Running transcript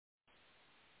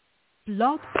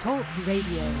Blog Talk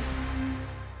Radio.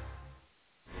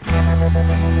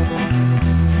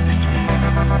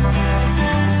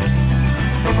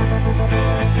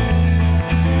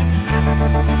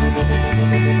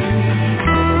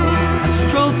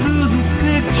 Stroll through the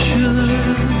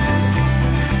pictures,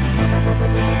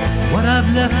 what I've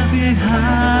left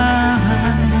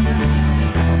behind.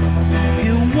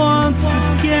 Feel once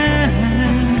again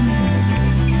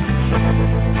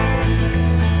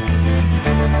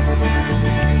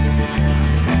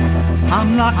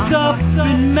I'm locked up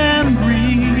in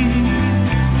memories,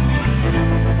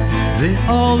 they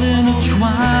all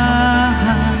intertwine.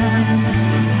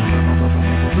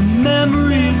 The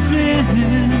memories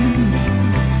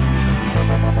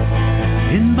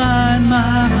in my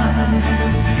mind.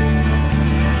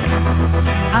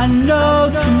 I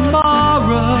know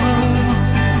tomorrow,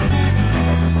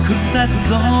 'cause that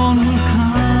dawn will come.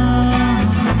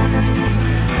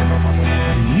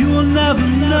 You will never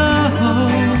know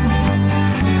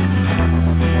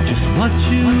just what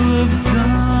you have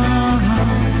done.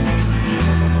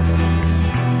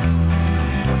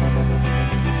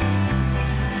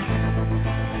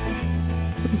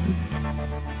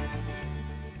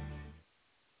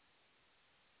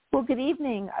 Well, good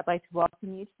evening. I'd like to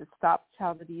welcome you to the Stop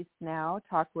Child Abuse Now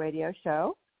talk radio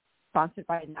show, sponsored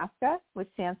by NAASCA, which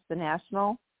stands for the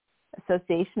National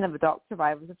Association of Adult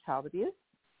Survivors of Child Abuse.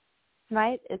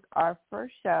 Tonight is our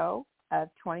first show of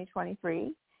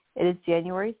 2023. It is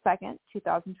January 2nd,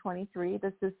 2023.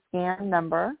 This is scan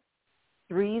number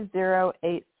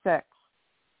 3086.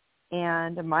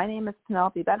 And my name is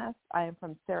Penelope Bennis. I am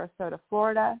from Sarasota,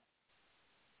 Florida.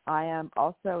 I am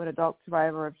also an adult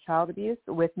survivor of child abuse.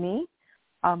 With me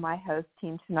on my host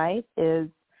team tonight is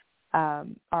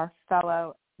our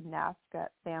fellow NAASCA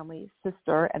family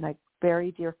sister and a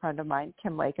very dear friend of mine,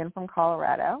 Kim Lakin from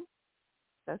Colorado.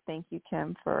 So thank you,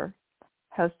 Kim, for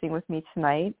hosting with me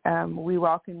tonight. We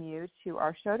welcome you to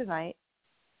our show tonight.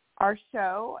 Our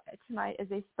show tonight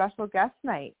is a special guest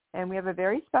night, and we have a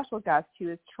very special guest who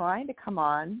is trying to come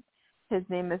on. His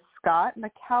name is Scott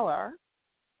McKellar,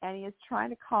 and he is trying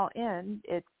to call in.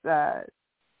 It's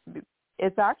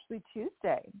actually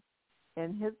Tuesday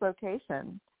in his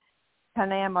location,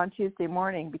 10 a.m. on Tuesday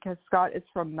morning, because Scott is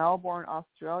from Melbourne,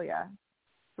 Australia.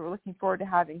 So we're looking forward to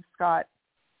having Scott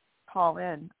call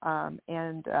in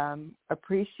and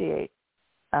appreciate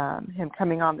him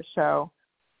coming on the show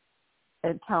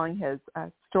and telling his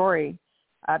story.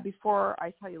 Before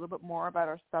I tell you a little bit more about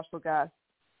our special guest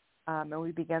and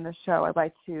we begin the show, I'd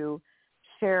like to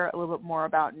share a little bit more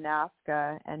about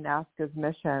NAASCA and NAASCA's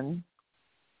mission.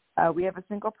 We have a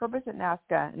single purpose at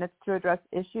NAASCA, and it's to address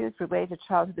issues related to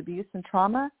childhood abuse and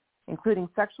trauma, including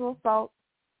sexual assault,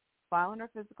 violent or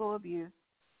physical abuse,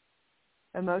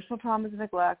 emotional traumas and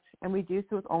neglect, and we do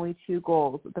so with only two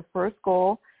goals. The first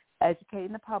goal,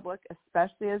 educating the public,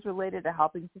 especially as related to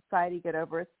helping society get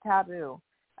over its taboo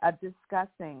of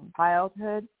discussing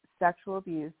childhood sexual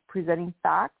abuse, presenting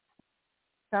facts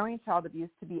showing child abuse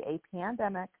to be a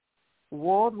pandemic,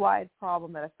 worldwide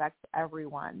problem that affects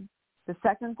everyone. The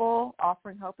second goal,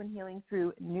 offering hope and healing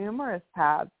through numerous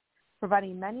paths,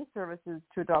 providing many services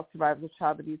to adult survivors of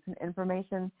child abuse and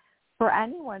information for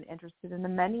anyone interested in the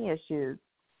many issues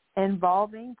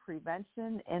involving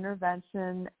prevention,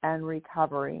 intervention, and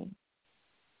recovery.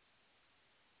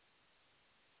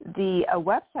 The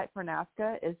website for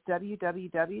NAASCA is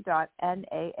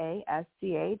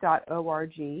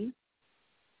www.naasca.org.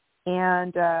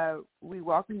 And we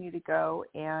welcome you to go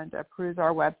and peruse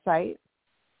our website.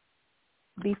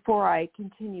 Before I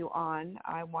continue on,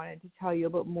 I wanted to tell you a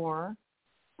bit more.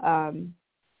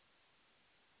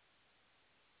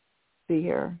 See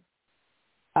here.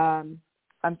 I'm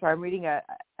sorry, I'm reading a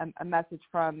message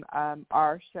from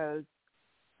our show's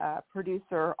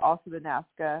producer, also the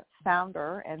NAASCA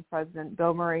founder and president,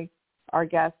 Bill Murray. Our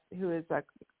guest, who is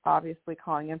obviously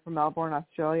calling in from Melbourne,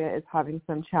 Australia, is having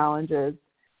some challenges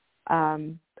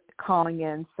calling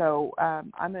in. So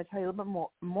I'm going to tell you a little bit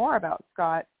more about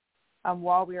Scott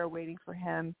while we are waiting for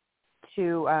him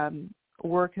to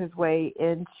work his way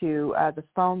into the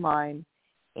phone line.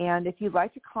 And if you'd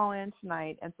like to call in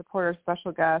tonight and support our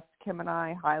special guest, Kim and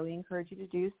I highly encourage you to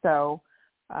do so.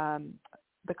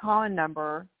 The call-in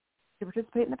number to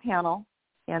participate in the panel,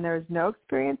 and there is no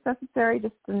experience necessary,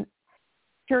 just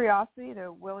curiosity,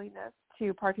 the willingness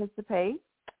to participate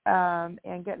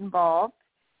and get involved.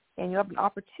 And you'll have an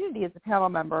opportunity as a panel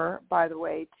member, by the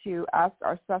way, to ask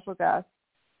our special guest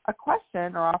a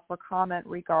question or offer comment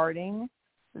regarding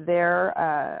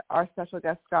our special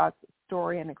guest Scott's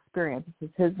story and experience. This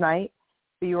is his night,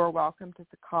 so you are welcome to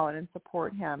call in and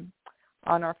support him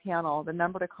on our panel. The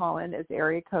number to call in is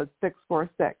area code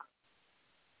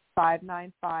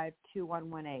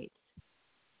 646-595-2118.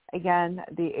 Again,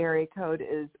 the area code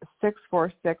is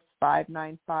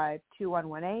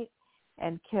 646-595-2118.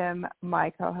 And Kim, my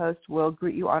co-host, will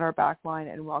greet you on our back line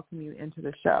and welcome you into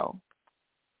the show.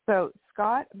 So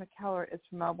Scott McKellar is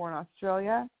from Melbourne,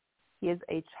 Australia. He is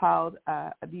a child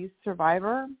abuse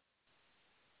survivor.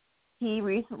 He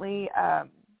recently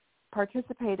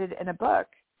participated in a book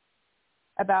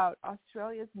about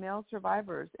Australia's male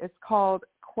survivors. It's called,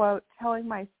 quote, Telling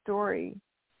My Story,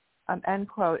 end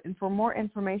quote. And for more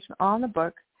information on the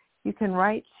book, you can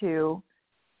write to,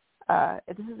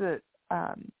 this is a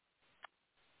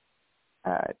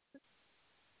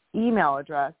email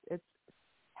address. It's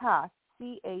CATH,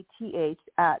 CATH,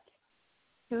 at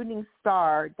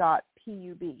shootingstar.pub.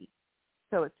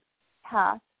 So it's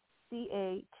CATH,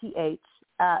 CATH,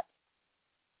 at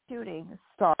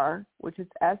shootingstar, which is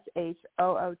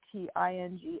shootingstar.pub.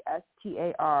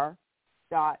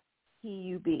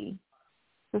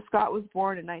 So Scott was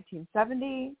born in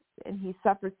 1970, and he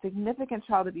suffered significant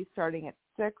child abuse starting at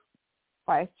 6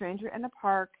 by a stranger in a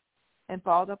park, and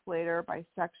followed up later by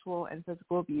sexual and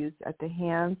physical abuse at the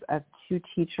hands of 2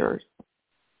 teachers.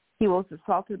 He was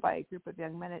assaulted by a group of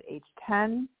young men at age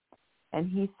 10, and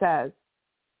he says,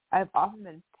 I've often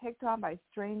been picked on by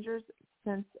strangers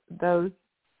since those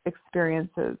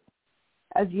experiences.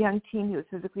 As a young teen, he was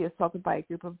physically assaulted by a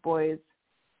group of boys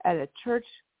at a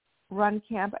church-run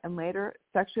camp and later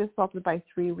sexually assaulted by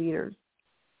 3 leaders.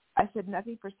 I said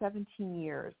nothing for 17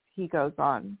 years, he goes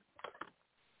on.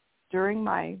 During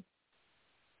my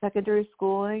secondary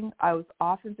schooling, I was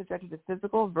often subjected to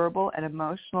physical, verbal, and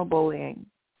emotional bullying.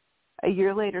 A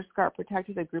year later, Scott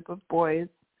protected a group of boys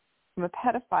from a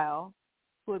pedophile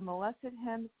who had molested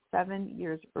him 7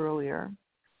 years earlier.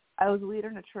 I was a leader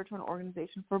in a church-run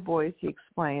organization for boys, he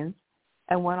explains,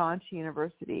 and went on to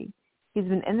university. He's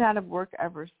been in and out of work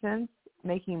ever since,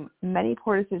 making many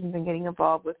poor decisions and getting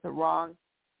involved with the wrong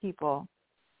people.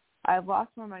 I have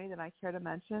lost more money than I care to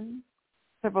mention.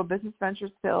 Several business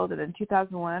ventures failed, and in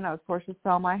 2001, I was forced to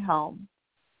sell my home.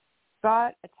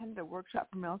 Scott attended a workshop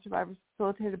for male survivors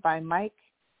facilitated by Mike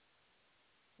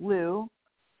Liu,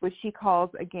 which he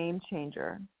calls a game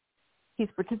changer. He's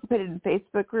participated in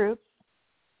Facebook groups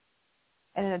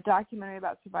and in a documentary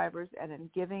about survivors and in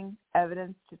giving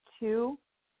evidence to 2.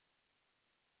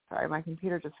 Sorry, my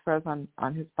computer just froze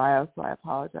on his bio, so I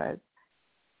apologize.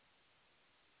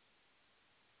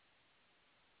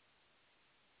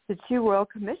 To 2 royal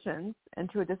commissions and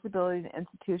to a disability and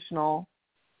institutional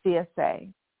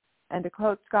CSA. And to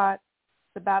quote Scott,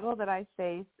 the battle that I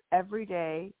face every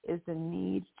day is the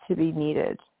need to be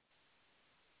needed.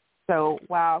 So,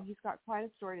 wow, he's got quite a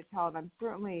story to tell, and I'm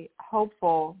certainly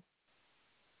hopeful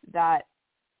that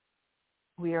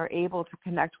we are able to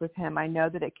connect with him. I know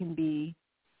that it can be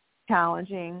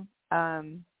challenging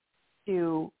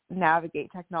to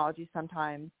navigate technology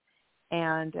sometimes,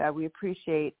 and we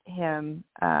appreciate him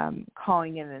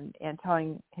calling in and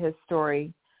telling his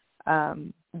story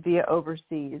via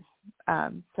overseas.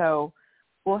 So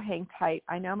we'll hang tight.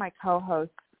 I know my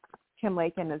co-host, Kim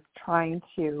Lakin, is trying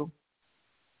to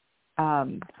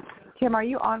Kim, are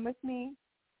you on with me?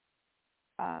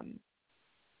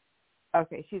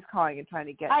 Okay, she's calling and trying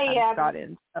to get Scott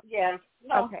in. Yeah.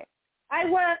 No. Okay. I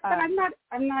was, but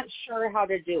I'm not sure how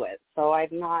to do it, so I'm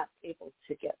not able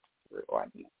to get through. I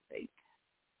think.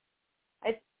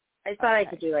 I thought I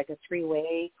could do like a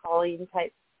 3-way calling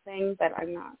type thing, but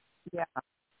I'm not. Yeah.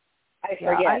 I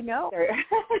forget. Yeah, I know.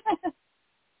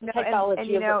 No, technology and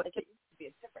you know, it used to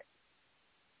be different.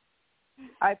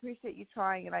 I appreciate you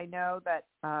trying, and I know that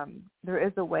there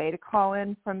is a way to call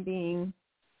in from being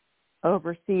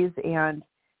overseas, and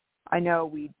I know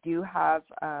we do have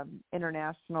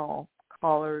international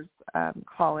callers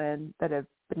call in that have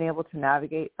been able to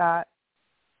navigate that,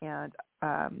 and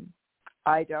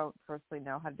I don't personally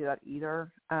know how to do that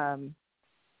either.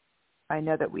 I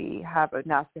know that we have a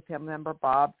NASCA family member,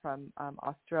 Bob, from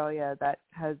Australia, that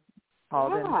has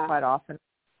called in quite often,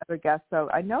 other guests, so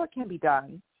I know it can be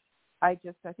done. I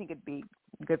think it'd be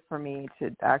good for me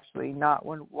to actually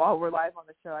while we're live on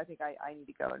the show, I think I need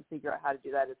to go and figure out how to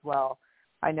do that as well.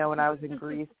 I know when I was in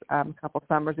Greece a couple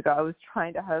summers ago, I was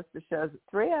trying to host the shows at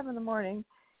 3 a.m. in the morning,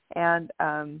 and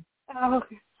I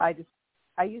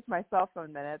used my cell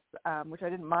phone minutes, which I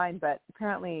didn't mind, but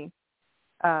apparently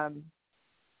all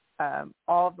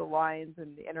of the lines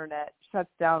and the internet shuts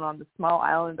down on the small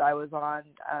island I was on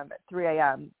at 3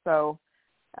 a.m. So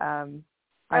I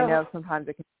know sometimes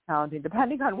it can be challenging,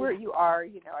 depending on where you are.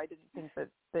 You know, I didn't think that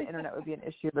the internet would be an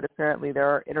issue, but apparently there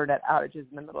are internet outages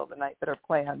in the middle of the night that are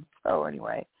planned. So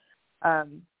anyway,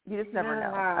 you just never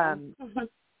know.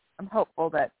 I'm hopeful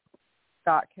that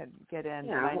Scott can get in.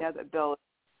 Yeah. And I know that Bill's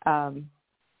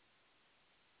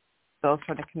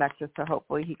trying to connect us, so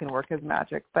hopefully he can work his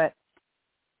magic. But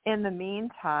in the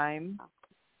meantime,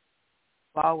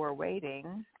 while we're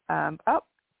waiting,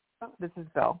 this is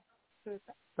Bill.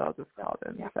 Bill just called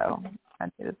in, so I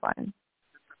need his line.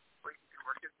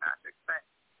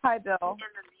 Hi, Bill.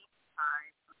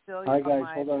 Bill, hi, guys.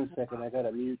 Hold on a second. I got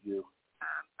to mute you.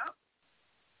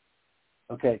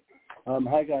 Okay.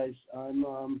 Hi, guys.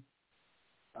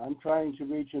 I'm trying to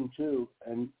reach him too,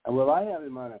 and I have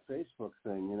him on a Facebook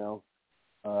thing,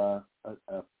 a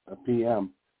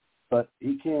PM, but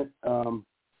he can't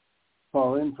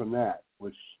call in from that,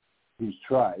 which he's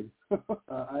tried.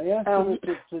 I asked him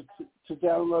to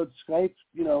download Skype,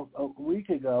 a week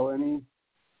ago, and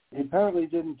he apparently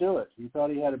didn't do it. He thought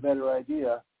he had a better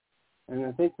idea, and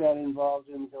I think that involved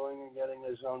him going and getting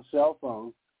his own cell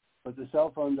phone, but the cell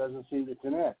phone doesn't seem to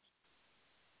connect.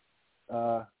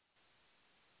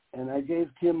 And I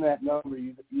gave Kim that number.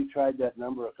 You tried that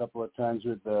number a couple of times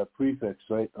with the prefix,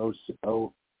 right?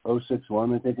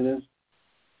 061, I think it is.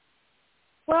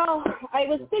 Well, I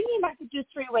was thinking I could do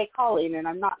three-way calling, and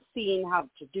I'm not seeing how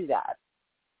to do that.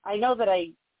 I know that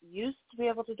I used to be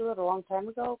able to do it a long time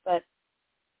ago, but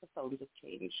the phones have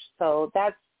changed. So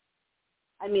I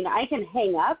can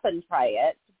hang up and try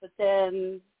it, but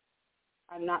then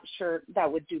I'm not sure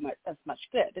that would do as much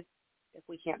good if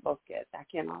we can't both get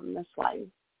back in on this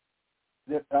line.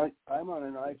 I'm on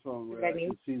an iPhone where I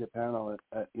can see the panel.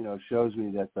 It shows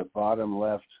me that the bottom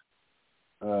left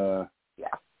button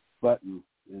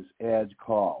is add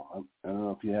call. I don't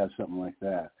know if you have something like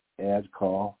that. Add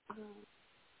call.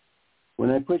 When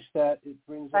I push that, it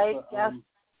brings up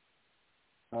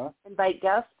a... Invite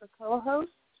guest or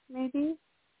co-host, maybe?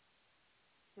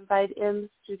 Invite in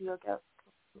studio guest.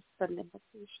 Send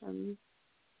invitations.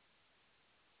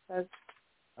 Says,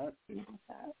 that.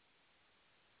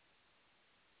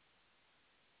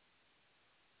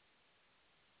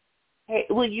 Hey,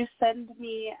 will you send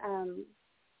me, do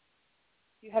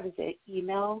you have his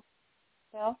email,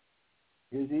 Bill?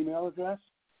 His email address?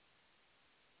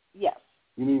 Yes.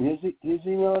 You mean his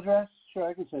email address? Sure,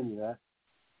 I can send you that.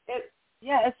 It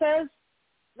says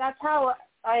that's how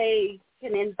I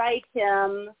can invite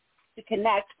him to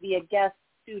connect via guest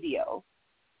studio,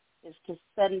 is to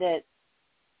send it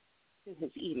to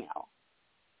his email.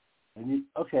 And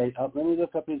let me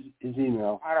look up his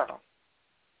email. I don't know.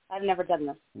 I've never done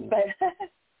this, but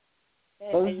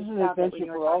well, this is an adventure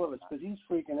for all of us because he's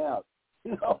freaking out,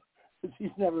 because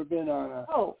he's never been on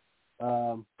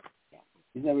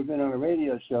he's never been on a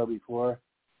radio show before,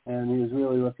 and he was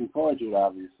really looking forward to it,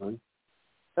 obviously.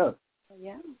 So.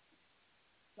 Yeah,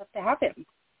 love to have him.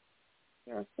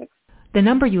 06. The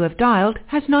number you have dialed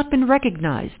has not been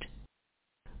recognized.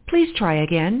 Please try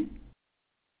again.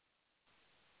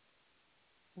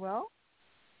 Well,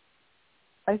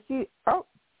 I see. Oh.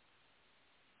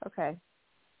 Okay.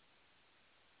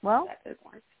 Well, that didn't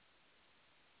work.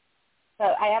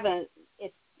 So I haven't.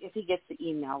 If he gets the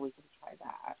email, we can try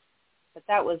that. But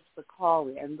that was the call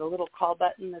in, the little call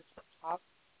button that's up top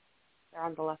there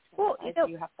on the left hand side. Do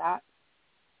you have that?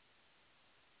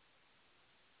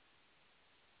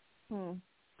 I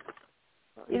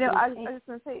was just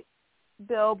going to say,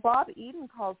 Bill, Bob Eden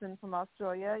calls in from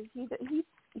Australia. He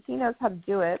knows how to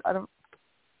do it.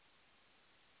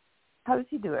 How does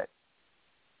he do it?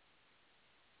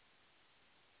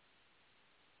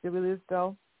 Did we lose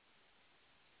Bill?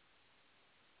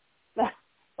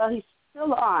 Well, he's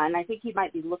still on. I think he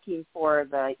might be looking for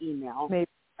the email. Maybe.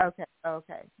 Okay. Well,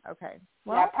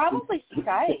 yeah, probably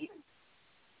Skype.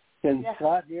 Can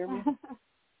Scott hear me?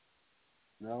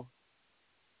 No.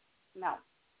 No.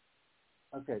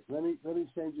 Okay, let me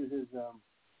send you his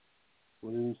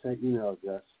what did he say? Email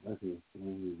address. Okay.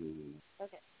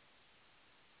 Okay.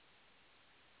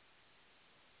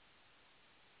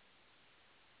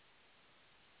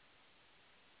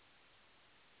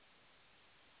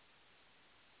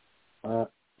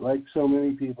 Like so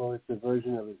many people, it's a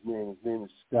version of his name. His name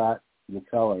is Scott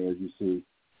McCullough, as you see,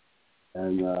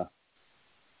 and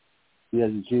he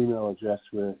has a Gmail address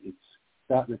where it's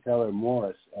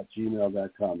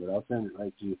scottmcculloughmorris@gmail.com. But I'll send it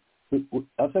right to you.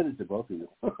 I'll send it to both of you.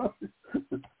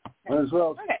 Might as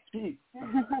well speak.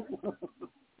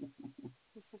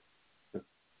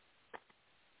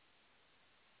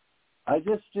 I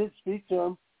just did speak to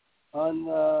him on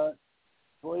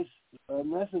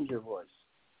messenger voice.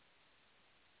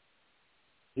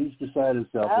 He's beside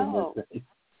himself in this day.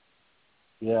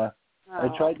 Yeah. I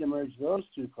tried to merge those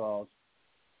two calls,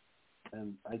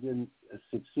 and I didn't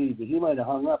succeed. But he might have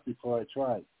hung up before I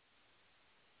tried.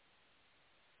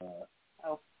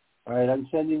 All right, I'm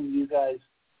sending you guys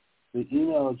the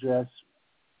email address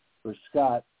for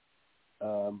Scott.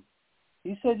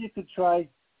 He said you could try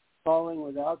calling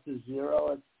without the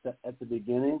 0 at the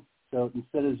beginning. So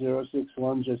instead of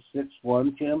 061, just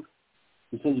 61, Kim.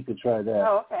 He said you could try that.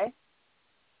 Oh, okay.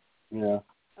 Yeah.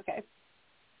 Okay.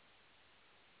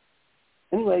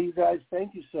 Anyway, you guys,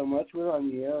 thank you so much. We're on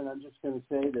the air, and I'm just going to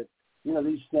say that,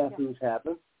 these snafus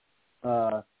happen.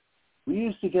 We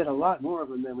used to get a lot more of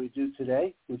them than we do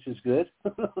today, which is good.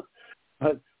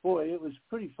 But, boy, it was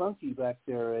pretty funky back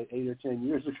there 8 or 10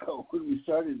 years ago when we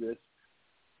started this.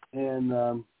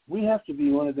 And we have to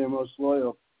be one of their most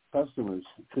loyal customers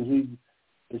because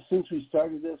since we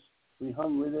started this, we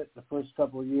hung with it the first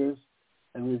couple of years,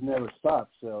 and we've never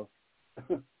stopped. So,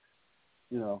 they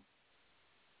owe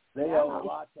a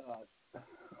lot to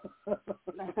us,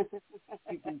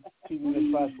 keeping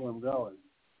the platform going.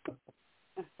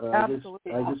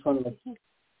 Absolutely. I just want to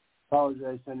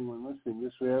apologize to anyone listening.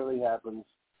 This rarely happens,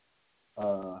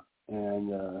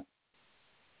 and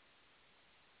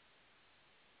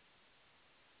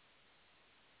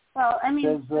well, I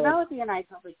mean, Penelope and I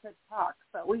probably could talk,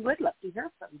 but we would love to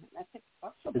hear from him. I think it's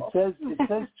possible. It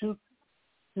says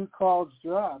two calls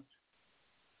dropped.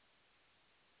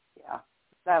 Yeah,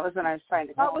 that was when I was trying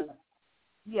to call him.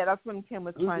 Yeah, that's when Kim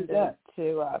was Who trying did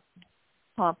to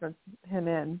conference him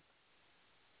in.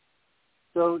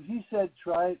 So he said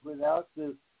try it without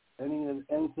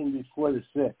anything before the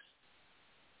 6.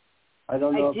 I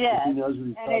don't know if he knows what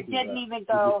he's talking about. And it didn't even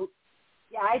go.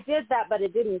 Yeah, I did that, but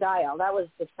it didn't dial. That was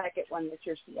the second one that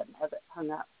you're seeing as it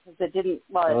hung up. Because it didn't,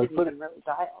 it didn't even really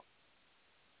dial.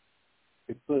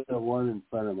 It put a 1 in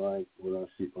front of what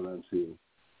I'm seeing.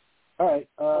 All right.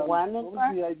 A 1 in what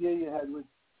front? was the idea you had with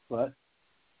what?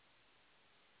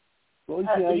 What was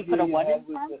the did idea you put a 1 had in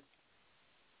front?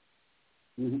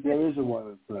 There is a 1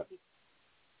 in front.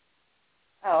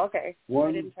 Oh, okay.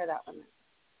 I didn't try that one.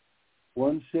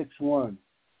 161.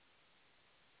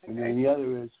 Okay. And then the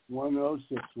other is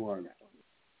 1061.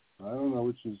 I don't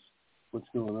know what's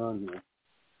going on here.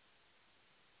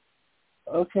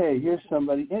 Okay, here's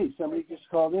somebody. Hey, somebody just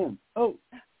called in. Oh,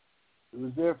 it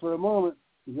was there for a moment.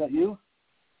 Is that you?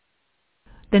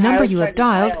 The number you have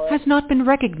dialed has not been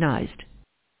recognized.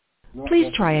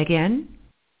 Please try again.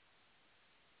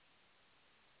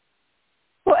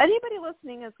 Well, anybody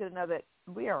listening is going to know that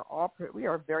we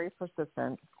are very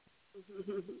persistent.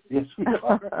 Yes, we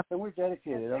are, and we're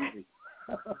dedicated, aren't we?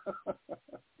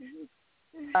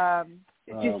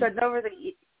 Did you send over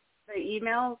the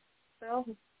email, Bill?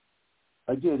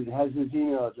 I did. It has his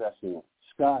email address in it.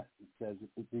 Scott, it says.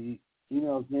 The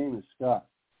email's name is Scott.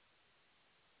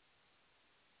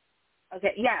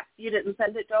 Okay, yeah. You didn't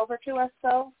send it over to us,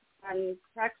 though, on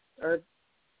text? Or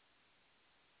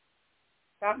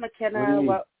Scott McKenna,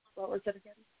 what was it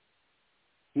again?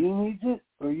 He needs it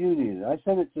or you need it? I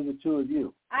sent it to the two of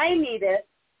you. I need it.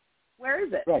 Where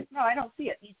is it? Right. No, I don't see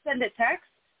it. You send it text?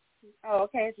 Oh,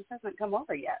 okay. It just hasn't come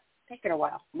over yet. It's taken a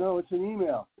while. No, it's an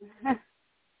email.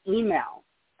 Email.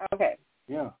 Okay.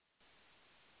 Yeah.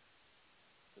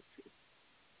 Let's see.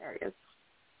 There it is.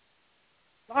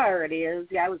 There it is.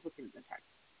 Yeah, I was looking at the text.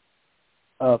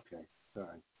 Okay.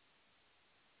 Sorry.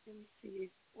 Let me see.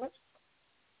 What?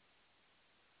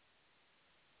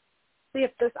 See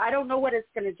if this, I don't know what it's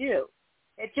going to do.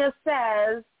 It just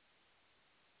says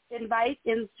invite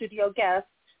in-studio guest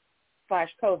 /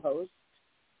 co-host,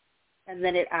 and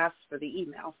then it asks for the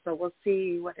email. So we'll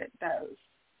see what it does.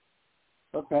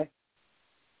 Okay.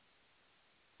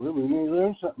 Well, we may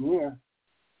learn something here.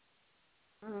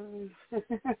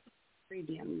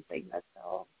 Premium thing, that's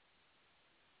all.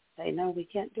 Say, no, we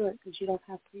can't do it because you don't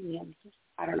have premium.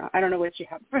 I don't know. I don't know what you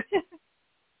have.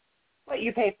 What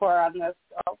you pay for on this.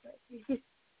 Okay.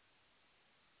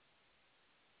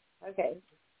 Okay.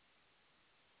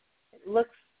 It looks.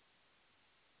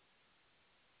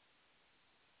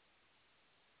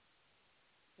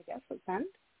 I guess it's sent.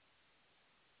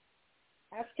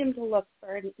 Ask him to look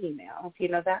for an email. If you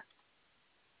know that.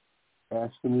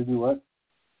 Ask him to do what?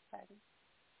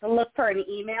 To look for an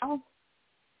email.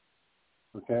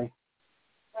 Okay.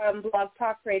 From Blog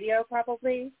Talk Radio,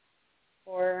 probably,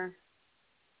 or.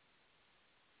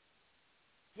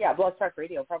 Yeah, Blog Talk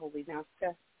Radio, probably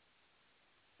NASCA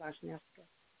 / NASCA.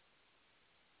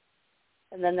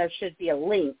 And then there should be a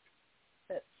link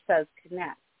that says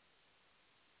connect.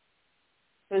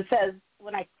 So it says,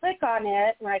 when I click on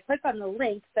the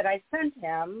link that I sent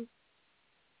him,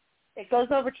 it goes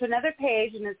over to another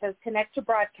page and it says connect to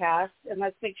broadcast, and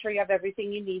let's make sure you have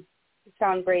everything you need to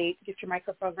sound great, get your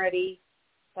microphone ready,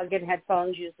 plug in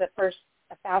headphones, use a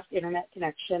fast internet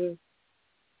connection,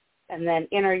 and then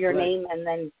enter your name and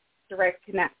then direct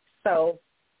connect. So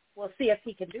we'll see if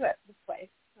he can do it this way.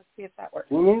 Let's See if that works.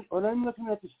 When I'm looking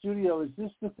at the studio, is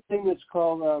this the thing that's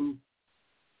called,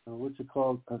 what's it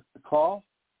called? A call?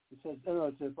 It says,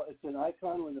 it's an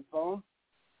icon with a phone.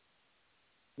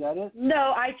 Is that it?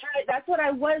 No, I tried. That's what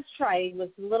I was trying, was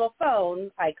the little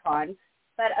phone icon.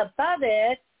 But above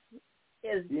it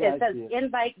it says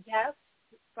invite guests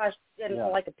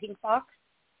like a pink box.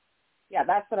 Yeah,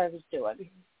 that's what I was doing.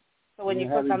 So when you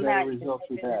click on that, you can type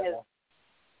in his.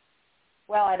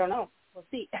 Well, I don't know. We'll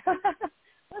see.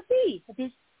 We'll see if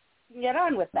you can get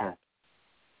on with that.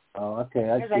 Oh, okay.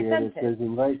 I see it. It says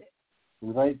invite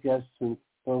guests and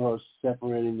co-hosts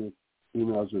separating the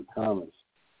emails with commas.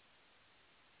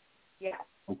 Yeah.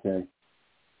 Okay.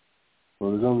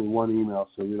 Well, there's only one email,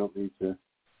 so you don't need to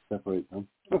separate them.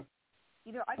 Do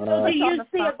you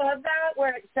see above that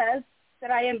where it says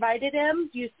that I invited him?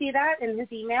 Do you see that in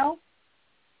his email?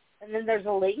 And then there's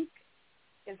a link.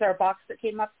 Is there a box that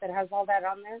came up that has all that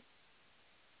on there?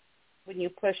 When you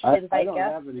push invite guests? I don't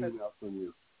have an email from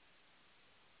you.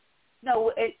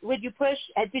 No, did you push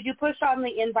on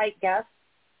the invite guests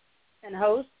and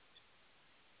host?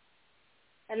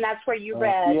 And that's where you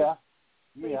read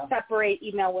please separate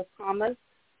email with commas.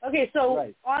 Okay,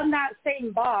 so on that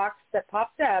same box that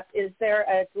popped up, is there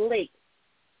a link?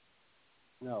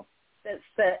 No.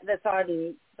 That's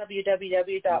on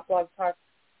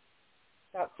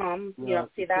www.blogtalk.com. You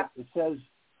don't see that? It says,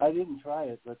 I didn't try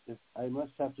it, but I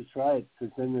must have to try it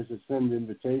because then there's a send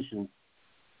invitation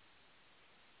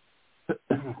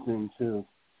thing too.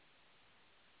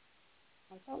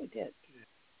 I thought we did.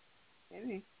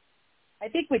 Maybe. I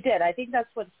think we did. I think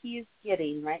that's what he's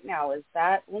getting right now is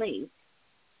that link.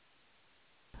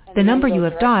 And the number you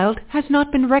have dialed has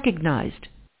not been recognized.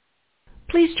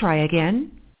 Please try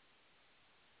again.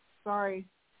 Sorry.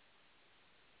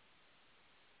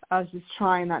 I was just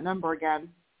trying that number again.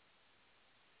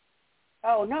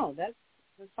 Oh, no. That's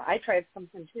I tried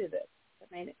something, too, that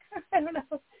made it. I don't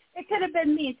know. It could have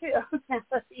been me, too.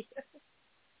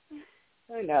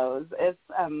 Who knows? It's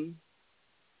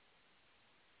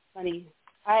funny.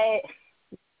 I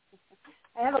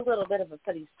have a little bit of a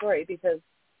funny story because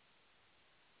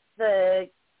the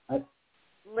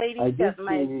lady that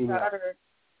my daughter.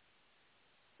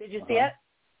 Did you see it?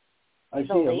 I see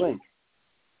a link.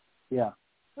 Yeah.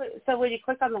 So when you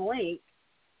click on the link,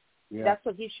 that's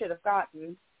what he should have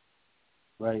gotten.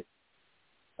 Right.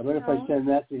 I bet if I send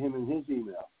that to him in his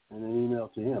email and an email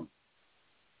to him.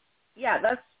 Yeah,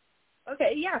 that's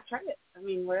okay. Yeah, try it. I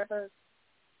mean, wherever.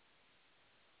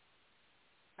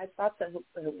 I thought that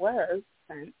it was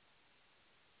sent.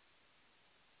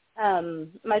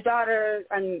 My daughter,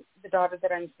 the daughter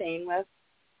that I'm staying with,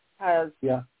 has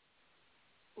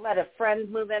let a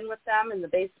friend move in with them in the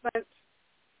basement,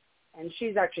 and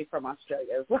she's actually from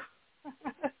Australia as well.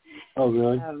 Oh,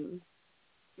 really?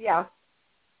 Yeah.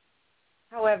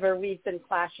 However, we've been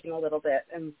clashing a little bit,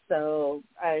 and so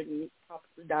I'm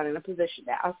probably not in a position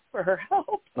to ask for her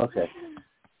help. Okay.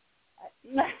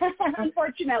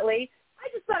 Unfortunately. I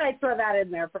just thought I'd throw that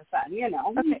in there for fun, you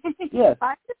know. Okay. Yes. So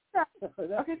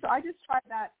I just tried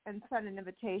that and sent an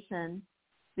invitation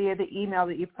via the email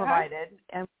that you provided,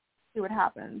 and see what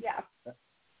happens. Yeah.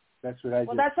 That's what I did.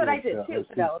 Well, that's what I did too,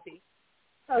 Penelope.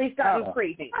 So he's gotten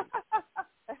crazy. Oh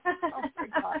my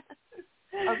God.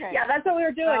 Okay. Yeah, that's what we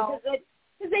were doing.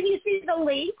 Because then you see the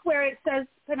link where it says,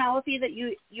 Penelope, that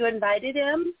you invited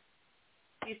him.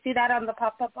 You see that on the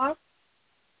pop-up box?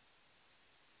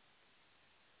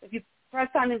 If you press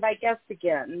on invite guests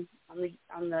again on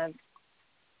the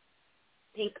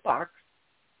pink box,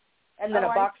 and then a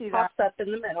box pops up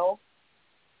in the middle.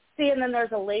 See, and then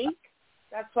there's a link.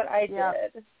 That's what I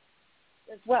did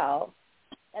as well.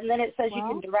 And then it says you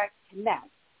can direct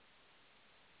connect.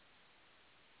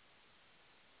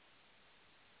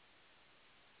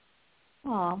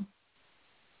 Oh.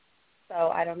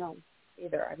 So I don't know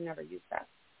either. I've never used that.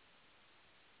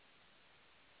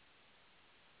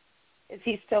 Is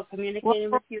he still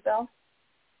communicating with you, though?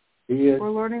 He is.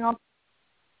 We're learning all.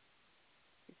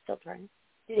 He's still trying.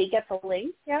 Did he get the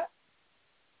link yet?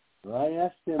 Well, I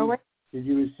asked him, did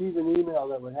you receive an email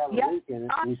that would have a link in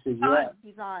it? And he said, yeah.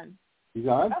 He's on. He's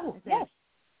on? Oh, yes.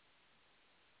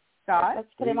 Scott?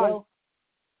 Let's put him on.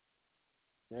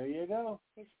 There you go.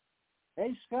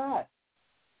 Hey, Scott.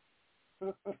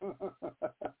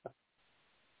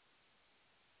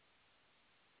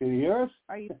 Can you hear us?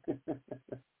 Are you?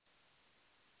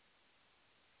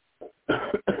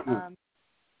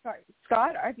 Sorry,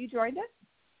 Scott, have you joined us?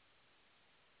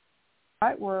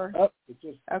 Right, it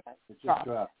just dropped.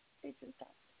 It just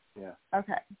dropped. Yeah.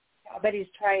 Okay. I bet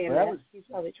he's trying it. He's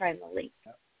probably trying the link.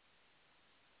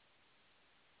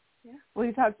 Yeah. Well,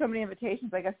 he's had so many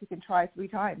invitations. I guess he can try 3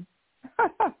 times.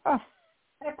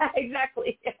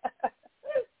 Exactly.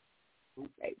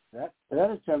 Right.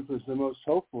 That attempt was the most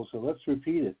hopeful, so let's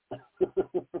repeat it.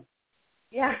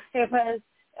 Yeah, it was.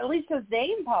 At least his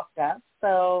name popped up,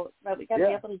 so that we got to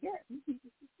be able to hear it.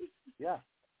 Yeah.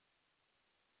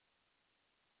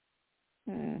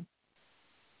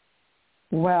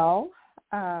 Well,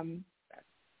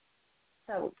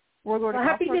 so we're going to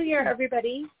Happy New Year,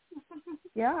 everybody.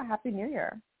 Yeah, Happy New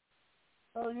Year.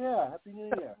 Oh, yeah, Happy New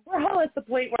Year. We're all at the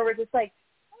point where we're just like,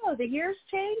 oh, the year's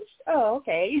changed? Oh,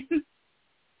 okay.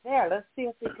 There, let's see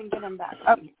if we can get them back.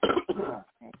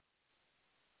 Okay.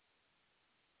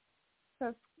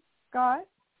 So, Scott,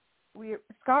 we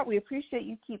appreciate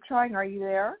you keep trying. Are you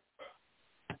there?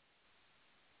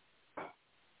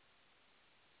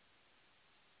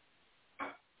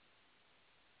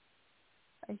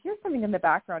 I hear something in the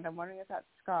background. I'm wondering if that's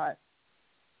Scott.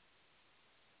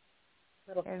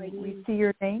 And we see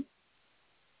your name.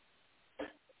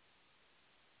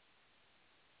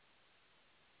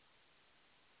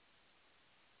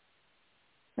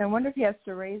 I wonder if he has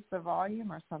to raise the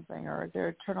volume or something, or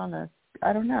turn on the,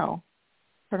 I don't know,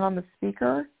 turn on the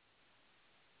speaker.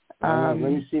 Let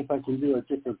me see if I can do a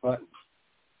different button.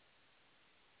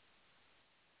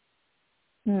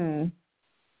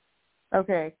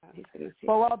 Okay.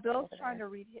 Well, while Bill's trying to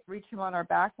reach him on our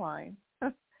back line,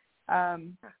 this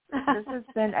has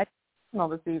been educational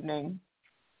this evening.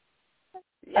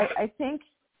 I think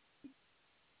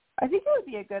it would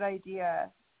be a good idea.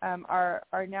 Our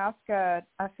NASCA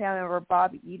family member,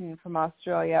 Bob Eden from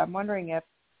Australia, I'm wondering if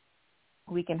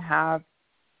we can have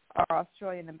our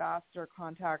Australian ambassador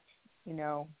contact,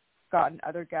 Scott and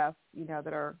other guests,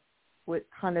 that are with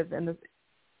kind of in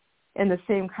the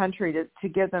same country to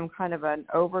give them kind of an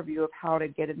overview of how to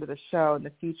get into the show in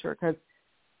the future. Because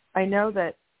I know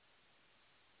that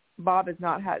Bob has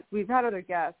not had, we've had other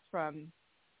guests from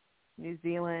New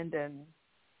Zealand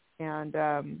and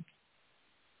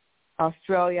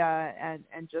Australia and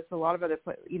just a lot of other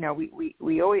places.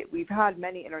 We've had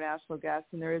many international guests,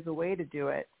 and there is a way to do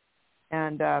it.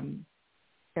 And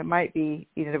it might be,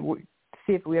 to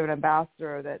see if we have an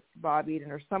ambassador that Bob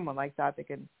Eden or someone like that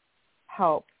can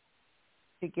help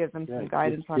to give them some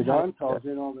guidance on how to do it. calls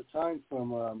in all the time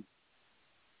from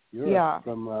Europe,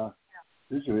 from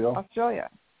Israel. Australia.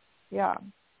 Yeah.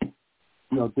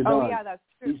 No, Gidon. Oh, yeah, that's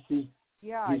true. He's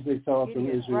a big fellow from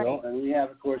Israel. Right. And we have,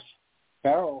 of course,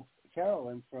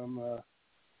 Carolyn from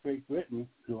Great Britain,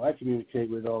 who I communicate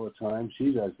with all the time.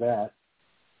 She does that.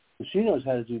 So she knows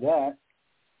how to do that.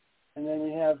 And then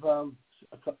we have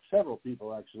several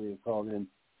people actually have called in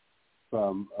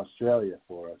from Australia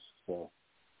for us. So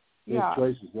there's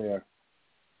choices there.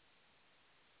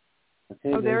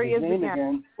 Okay, there he is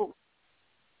again.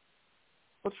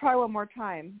 We'll try one more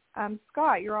time.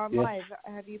 Scott, you're on live.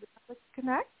 Have you been able to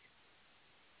connect?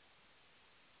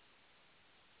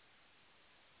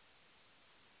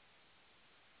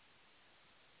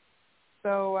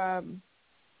 So,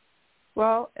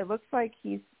 it looks like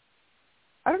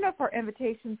I don't know if our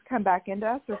invitations come back into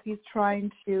us or if he's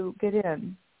trying to get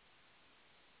in.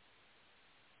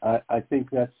 I think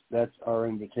that's our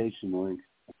invitation link,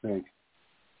 I think.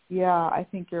 Yeah, I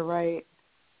think you're right.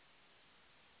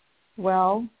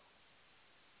 Well,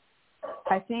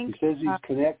 I think... He says he's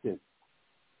connected.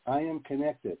 I am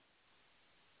connected.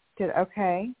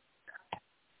 Okay.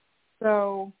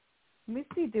 So, let me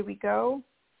see. Did we go?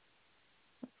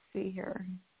 Let's see here.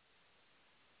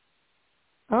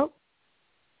 Oh.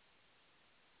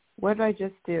 What did I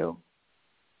just do?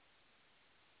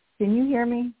 Can you hear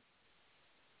me?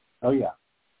 Oh, yeah.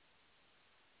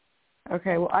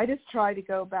 Okay, well, I just tried to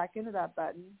go back into that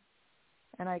button,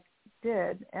 and I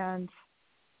did, and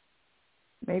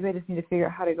maybe I just need to figure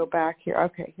out how to go back here.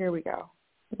 Okay, here we go.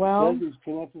 Well, he says he's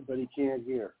connected, but he can't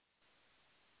hear.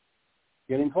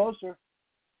 Getting closer.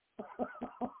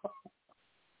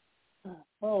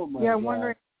 Oh, my God. Yeah, I'm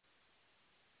wondering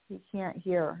if he can't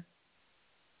hear.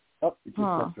 Oh, it just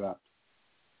got dropped.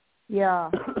 Yeah.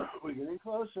 We're getting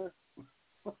closer.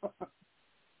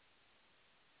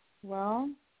 Well,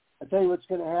 I'll tell you what's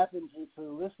going to happen to the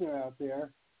listener out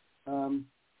there.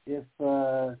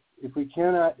 If we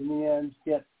cannot, in the end,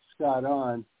 get Scott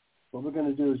on, what we're going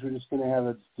to do is we're just going to have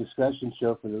a discussion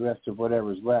show for the rest of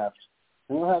whatever's left.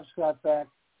 And we'll have Scott back,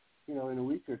 in a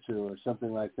week or two or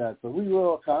something like that. But we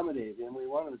will accommodate him. We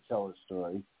want him to tell his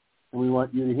story, and we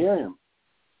want you to hear him.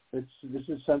 This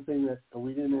is something that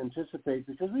we didn't anticipate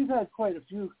because we've had quite a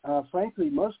few. Frankly,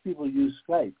 most people use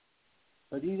Skype,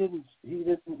 but he didn't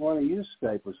want to use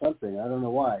Skype or something. I don't know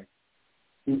why.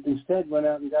 He instead went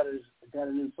out and got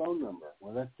a new phone number.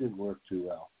 Well, that didn't work too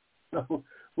well. So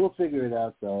we'll figure it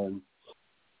out though.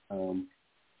 And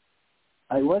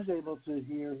I was able to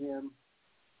hear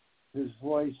his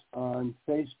voice on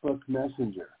Facebook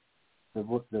Messenger,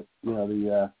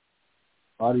 the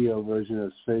audio version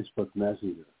of Facebook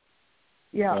Messenger.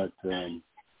 Yeah.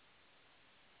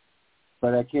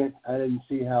 But I didn't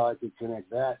see how I could connect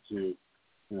that to,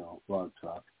 Blog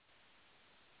Talk.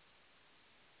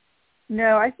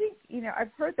 No, I think,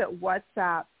 I've heard that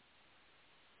WhatsApp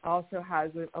also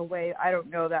has a way. I don't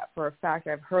know that for a fact.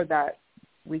 I've heard that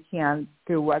we can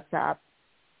through WhatsApp.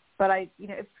 But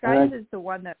if Skype is the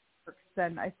one that works,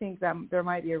 then I think that there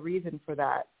might be a reason for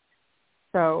that.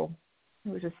 So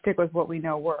we'll just stick with what we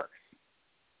know works.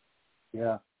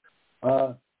 Yeah.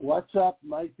 WhatsApp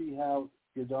might be how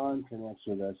Gadon connects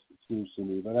with us, it seems to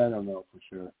me, but I don't know for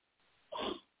sure.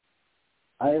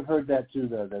 I have heard that too,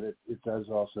 though, that it does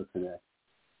also connect.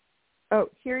 Oh,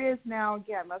 here he is now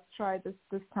again. Let's try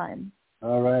this time.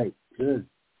 All right. Good.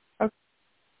 Okay.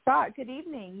 Scott, good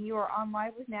evening. You are on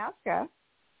Live with NAASCA.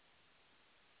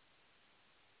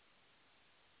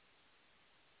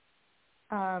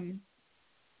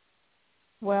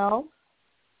 Well,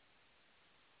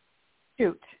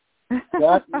 shoot.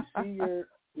 Scott, we see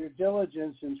your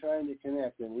diligence in trying to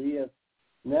connect, and we have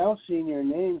now seen your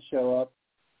name show up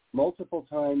multiple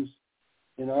times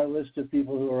in our list of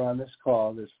people who are on this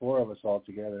call. There's 4 of us all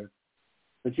together.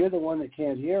 But you're the one that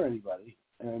can't hear anybody,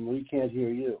 and we can't hear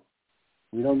you.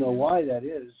 We don't know why that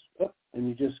is, and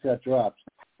you just got dropped.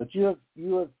 But you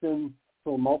have been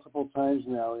through multiple times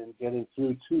now in getting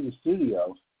through to the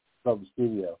studio, called the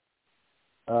studio,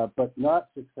 but not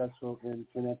successful in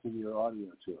connecting your audio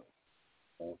to it.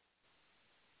 So.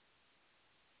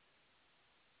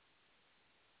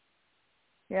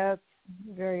 Yeah, it's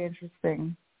very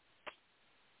interesting.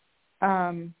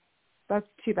 That's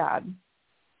too bad.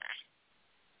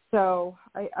 So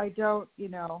I don't,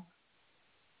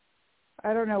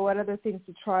 I don't know what other things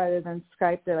to try other than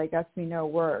Skype that I guess we know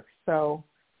works. So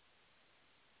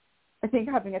I think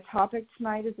having a topic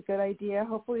tonight is a good idea.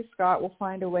 Hopefully Scott will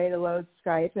find a way to load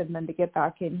Skype and then to get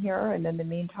back in here. And in the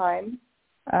meantime,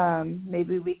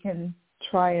 maybe we can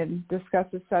try and discuss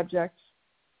a subject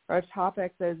or a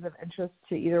topic that is of interest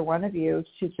to either one of you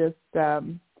to just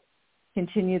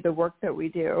continue the work that we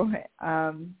do,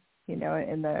 in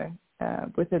the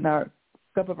within our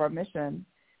scope of our mission,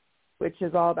 which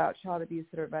is all about child abuse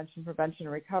intervention, prevention,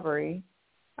 and recovery.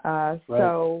 Right.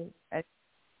 So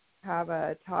have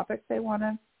a topic they want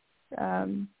to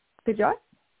suggest?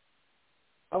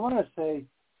 I want to say,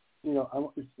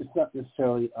 it's not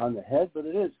necessarily on the head, but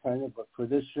it is kind of, but for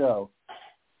this show,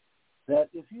 that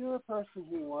if you're a person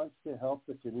who wants to help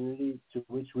the community to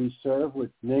which we serve,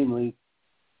 with namely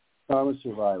trauma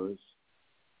survivors,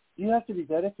 you have to be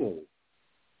dedicated.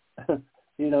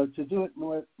 To do it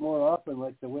more often,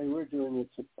 like the way we're doing it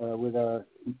with our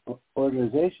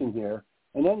organization here,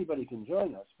 and anybody can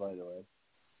join us, by the way.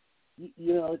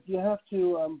 You have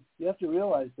to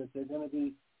realize that there are going to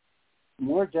be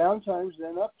more downtimes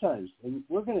than uptimes, and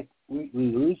we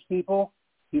lose people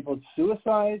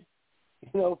suicide.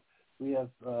 We have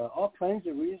all kinds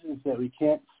of reasons that we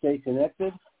can't stay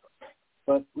connected,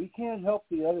 but we can't help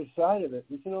the other side of it.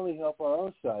 We can only help our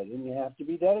own side, and you have to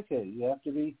be dedicated. You have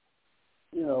to be,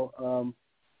 you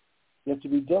have to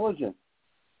be diligent.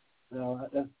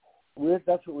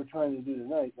 That's what we're trying to do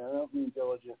tonight. Now, I don't mean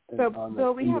diligent on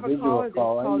the we have a caller that's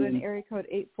called in area code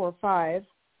 845.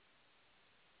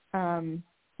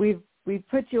 We've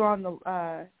put you on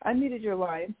the unmuted your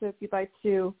line, so if you'd like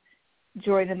to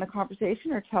join in the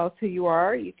conversation or tell us who you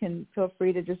are, you can feel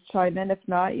free to just chime in. If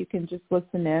not, you can just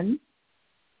listen in.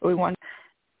 Well,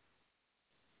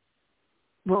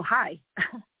 hi.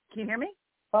 Can you hear me?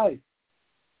 Hi.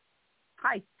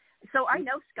 Hi. So I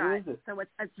know Scott. So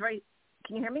it's right.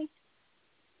 Can you hear me?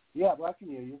 Yeah, well, I can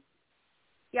hear you.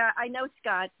 Yeah, I know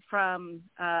Scott from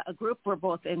a group we're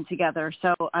both in together.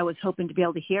 So I was hoping to be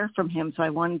able to hear from him. So I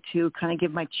wanted to kind of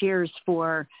give my cheers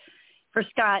for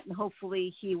Scott, and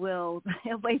hopefully he'll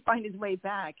find his way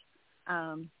back.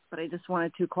 But I just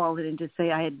wanted to call it and just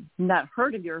say I had not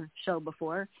heard of your show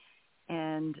before,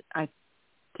 and I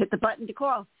hit the button to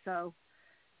call. So,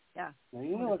 yeah.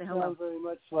 Now, it sounds very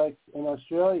much like an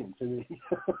Australian to me.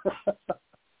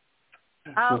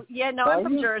 Oh, yeah, no, I'm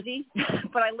from Jersey,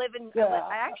 but I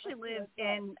actually live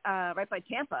in right by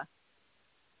Tampa.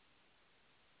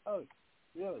 Oh,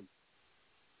 really?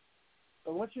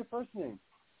 So what's your first name?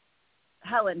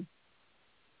 Helen.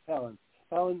 Helen,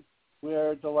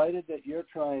 we're delighted that you're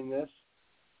trying this.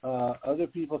 Other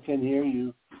people can hear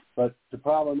you, but the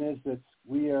problem is that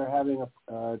we are having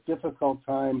a difficult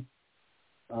time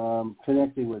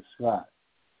connecting with Scott.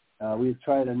 We've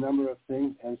tried a number of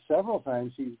things, and several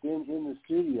times he's been in the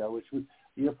studio, which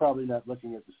you're probably not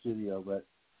looking at the studio, but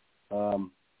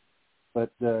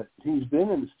But he's been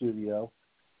in the studio,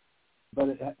 but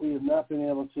we have not been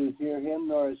able to hear him,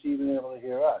 nor has he been able to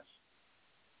hear us.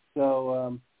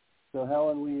 So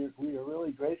Helen, we are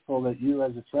really grateful that you,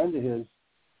 as a friend of his,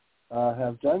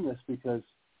 have done this, because,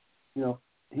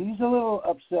 he's a little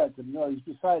upset. He's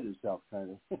beside himself,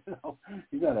 kind of.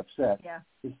 He's not upset. Yeah.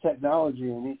 It's technology,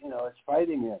 and it's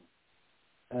fighting him,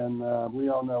 and we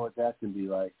all know what that can be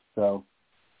like. So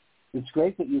it's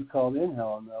great that you've called in,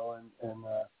 Helen, though, and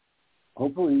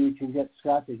hopefully we can get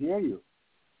Scott to hear you.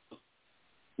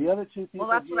 The other two people.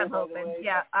 Well, that's what I'm hoping.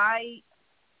 Way,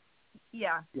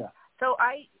 yeah. So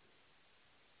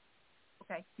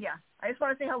okay. Yeah. I just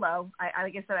want to say hello.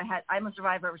 Like I said, I'm a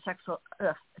survivor of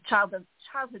childhood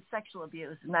sexual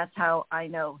abuse, and that's how I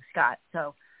know Scott.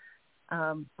 So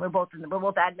we're both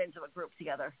admins of a group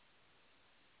together.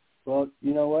 Well,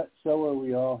 you know what? So are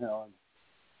we all, Helen.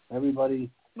 Everybody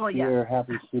here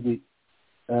happens to be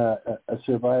a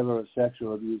survivor of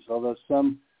sexual abuse. Although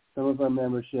some of our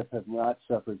membership have not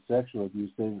suffered sexual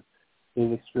abuse,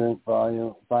 they've experienced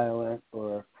violent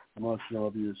or emotional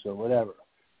abuse or whatever.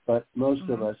 But most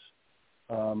of us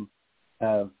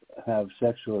have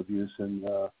sexual abuse in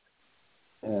our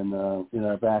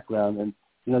background, and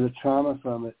the trauma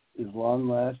from it is long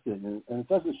lasting, and it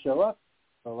doesn't show up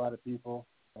for a lot of people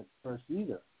at first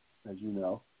either, as you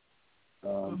know.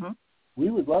 We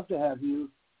would love to have you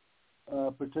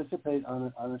participate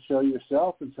on a show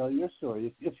yourself and tell your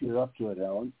story if you're up to it,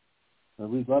 Ellen.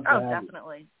 We'd love to have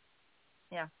definitely. You.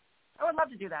 Yeah, I would love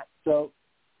to do that. So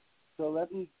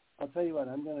I'll tell you what,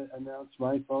 I'm going to announce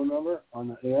my phone number on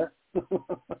the air,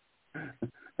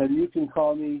 and you can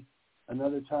call me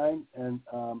another time, and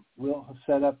we'll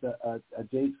set up a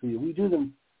date for you. We do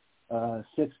them 5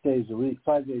 days a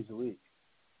week.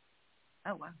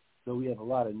 Oh, wow. So we have a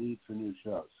lot of need for new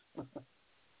shows.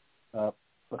 But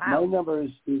my number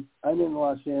is, I'm in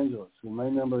Los Angeles, and my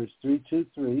number is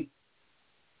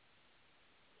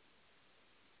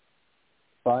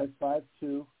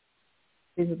 323-552.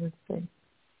 6150.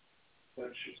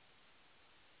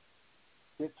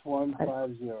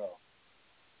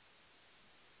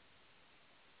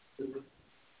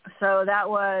 So that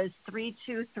was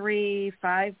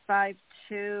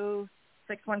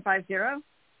 323-552-6150.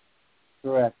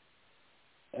 Correct.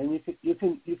 And you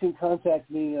can contact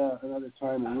me another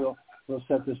time, and we'll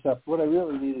set this up. What I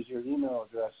really need is your email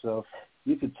address, so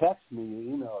you could text me your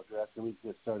email address, and we can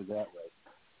get started that way.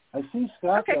 I see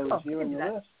Scott is here in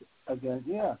the list again.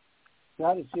 Yeah,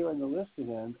 Scott is here on the list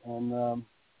again, and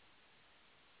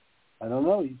I don't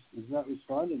know. He's not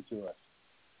responding to us.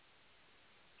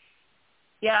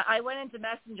 Yeah, I went into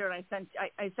Messenger and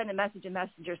I sent a message in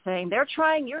Messenger saying they're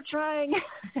trying, you're trying.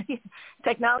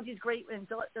 Technology's great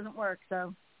until it doesn't work.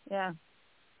 So yeah,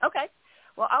 okay.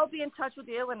 Well, I'll be in touch with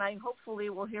you, and I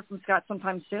hopefully will hear from Scott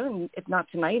sometime soon. If not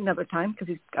tonight, another time, because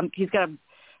he's got an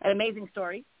amazing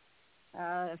story,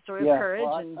 a story of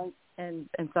courage and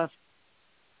stuff.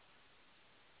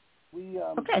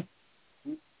 Okay.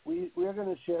 We're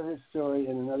going to share his story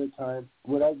in another time.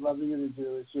 What I'd love you to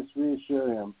do is just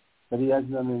reassure him that he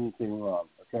hasn't done anything wrong,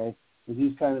 okay? Because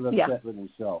he's kind of upset with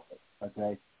himself,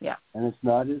 okay? Yeah. And it's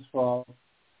not his fault.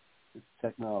 It's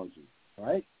technology, all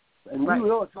right? And we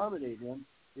will accommodate him.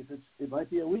 It might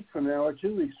be a week from now or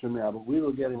 2 weeks from now, but we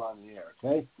will get him on the air,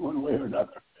 okay? One way or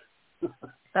another.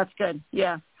 That's good.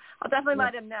 Yeah. I'll definitely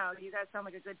let him know. You guys sound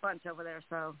like a good bunch over there.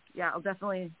 So, yeah, I'll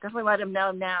definitely let him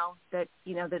know now that,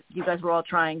 that you guys were all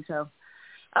trying. So,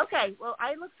 okay. Well,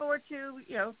 I look forward to,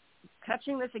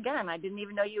 catching this again. I didn't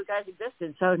even know you guys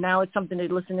existed. So now it's something to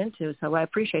listen into. So I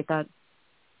appreciate that.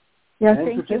 Yeah, and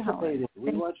thank you.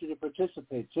 We want you to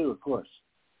participate too, of course.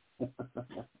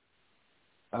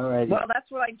 All right. Well, that's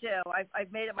what I do.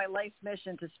 I've made it my life's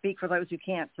mission to speak for those who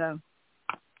can't. So.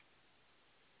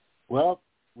 Well,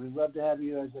 we'd love to have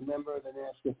you as a member of the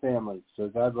NAASCA family. So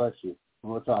God bless you.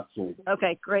 And we'll talk soon.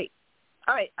 Okay, great.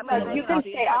 All right. You can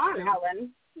stay on,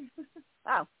 Helen.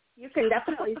 Oh. You can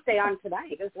definitely stay on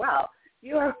tonight as well.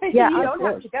 You don't have to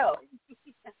go.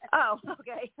 Oh,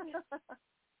 okay.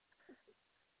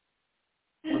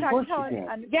 Of course you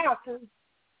can.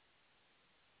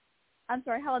 I'm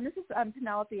sorry, Helen. This is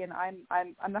Penelope, and I'm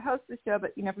the host of the show.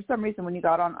 But for some reason, when you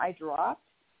got on, I dropped.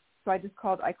 So I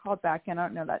called back, and I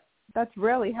don't know that's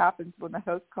rarely happens when the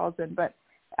host calls in. But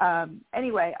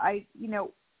anyway, I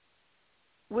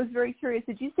was very curious.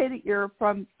 Did you say that you're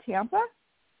from Tampa?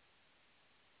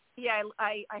 Yeah,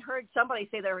 I heard somebody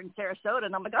say they're in Sarasota,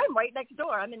 and I'm like, I'm right next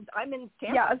door. I'm in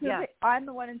Tampa. Yeah, I'm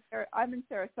the one I'm in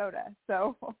Sarasota.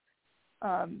 So,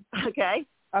 okay.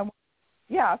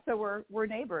 Yeah, so we're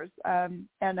neighbors, and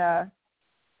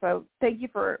so thank you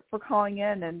for calling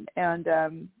in, and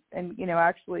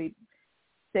actually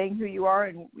saying who you are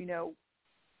and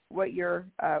what your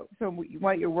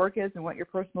what your work is and what your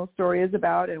personal story is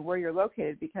about and where you're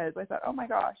located, because I thought, oh my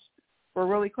gosh, we're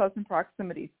really close in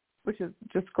proximity, which is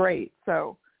just great.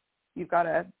 So you've got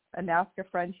a NAASCA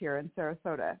friend here in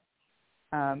Sarasota.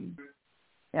 And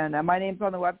my name's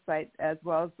on the website as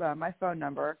well as my phone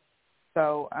number.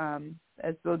 So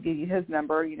as Bill gave you his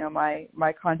number,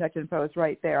 my contact info is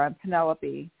right there. I'm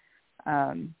Penelope.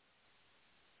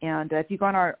 And if you go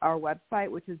on our website,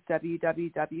 which is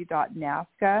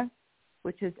www.NAASCA,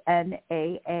 which is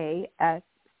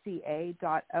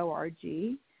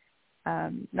NAASCA.org,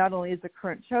 not only is the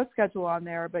current show schedule on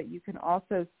there, but you can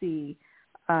also see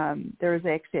there's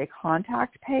actually a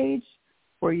contact page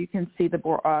where you can see the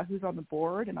who's on the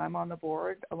board, and I'm on the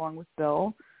board along with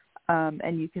Bill,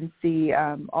 and you can see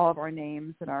all of our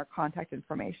names and our contact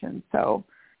information. So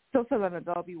still says I'm in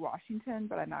Bellevue, Washington,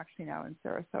 but I'm actually now in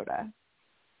Sarasota.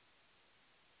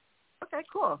 Okay,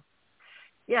 cool.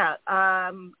 Yeah,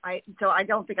 I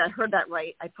don't think I heard that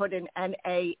right. I put in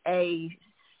NAACSA,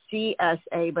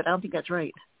 but I don't think that's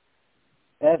right.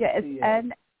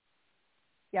 SCA.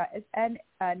 It's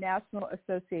National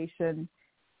Association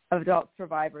of Adult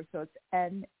Survivors. So it's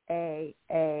NAA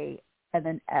and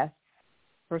then S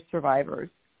for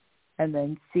survivors, and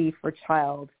then C for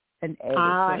child, and A.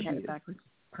 I had it backwards.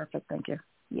 Perfect. Thank you.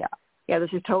 Yeah. Yeah,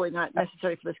 this is totally not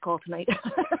necessary for this call tonight.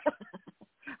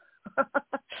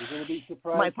 You're going to be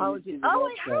surprised. My apologies. Oh,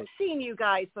 I have seen you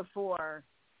guys before.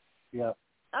 Yep.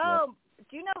 Oh, yep.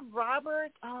 Do you know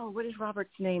Robert? Oh, what is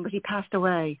Robert's name? But he passed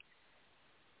away.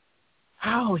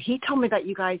 Oh, he told me that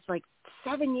you guys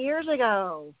 7 years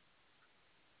ago.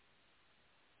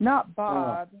 Not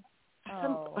Bob.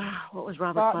 What was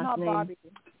Robert's last name? Not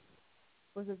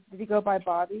Bobby. Did he go by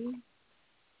Bobby?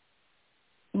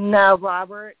 No,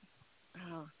 Robert.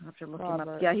 Oh, I have to look him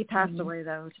up. Yeah, he passed Mm-hmm. away,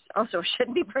 though. Also,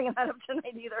 shouldn't be bringing that up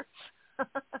tonight either.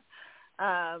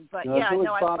 But no, yeah,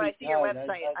 no, when I see your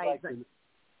website.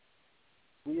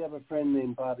 We have a friend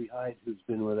named Bobby Hyde who's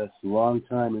been with us a long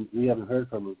time, and we haven't heard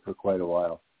from him for quite a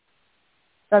while.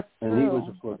 That's and true. He was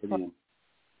a Floridian.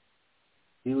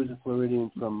 He was a Floridian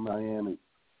from Miami.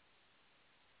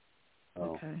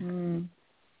 Oh. Okay. Mm.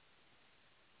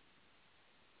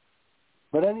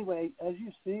 But anyway, as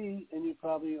you see, and you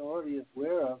probably already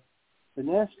aware of, the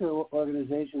NAASCA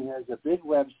organization has a big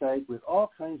website with all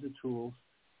kinds of tools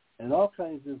and all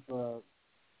kinds of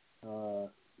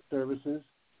services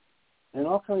and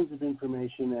all kinds of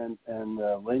information and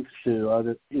links to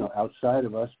other, outside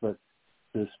of us, but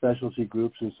to specialty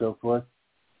groups and so forth.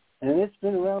 And it's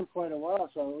been around quite a while,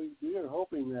 so we are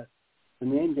hoping that the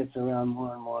name gets around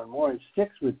more and more and more and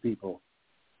sticks with people.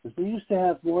 Because we used to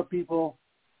have more people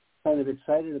kind of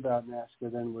excited about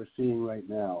NAASCA than we're seeing right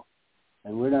now.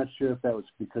 And we're not sure if that was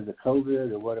because of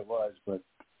COVID or what it was, but,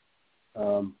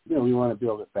 we want to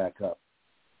build it back up.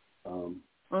 And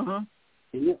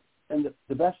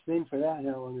the best thing for that,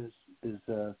 Helen, is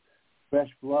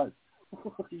fresh blood.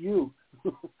 You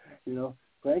know,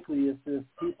 frankly, if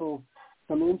people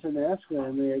come into NAASCA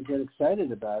and they get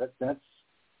excited about it, that's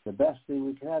the best thing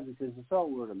we can have because it's all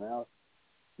word of mouth.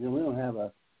 We don't have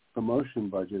a promotion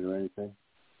budget or anything.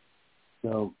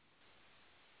 So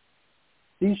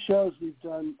these shows, we've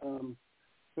done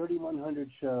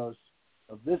 3,100 shows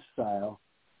of this style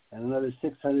and another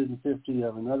 650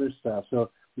 of another style. So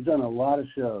we've done a lot of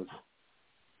shows,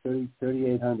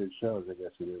 3,800 shows, I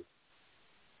guess it is.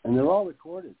 And they're all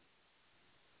recorded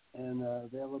and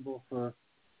available for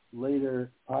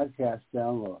later podcast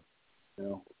download,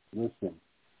 listening.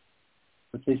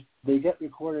 But they get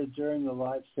recorded during the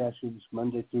live sessions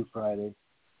Monday through Friday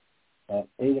at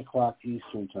 8 o'clock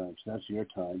Eastern time, so that's your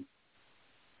time.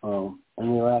 And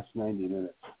they last 90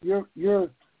 minutes. You're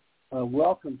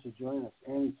welcome to join us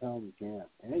anytime you can,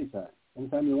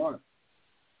 anytime you want.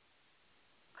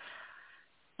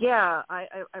 Yeah, I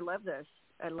love this.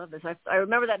 I love this. I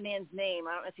remember that man's name.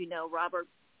 I don't know if you know Robert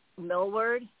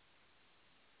Millward.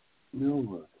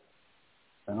 Millward.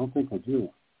 I don't think I do.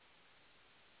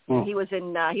 Oh. He was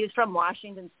from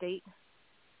Washington State.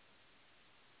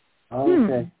 Oh,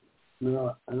 okay.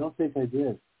 No, I don't think I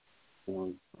did.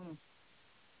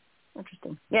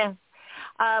 Interesting. Yeah.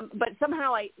 But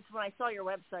somehow when I saw your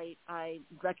website, I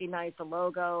recognized the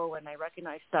logo and I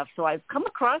recognized stuff. So I've come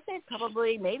across it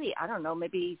probably maybe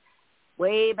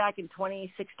way back in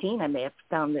 2016. I may have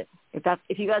found it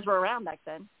if you guys were around back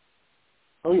then.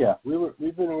 Oh yeah,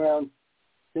 we've been around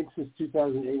I think since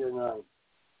 2008 or 9.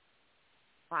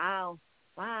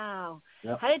 Wow.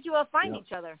 Yep. How did you all find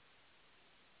each other?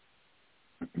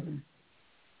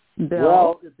 Bill?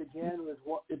 Well,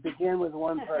 it began with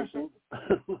one person.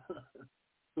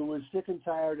 who was sick and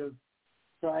tired of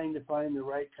trying to find the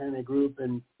right kind of group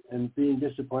and being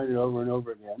disappointed over and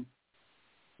over again,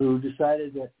 who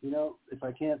decided that, if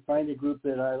I can't find a group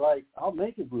that I like, I'll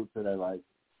make a group that I like.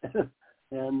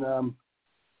 And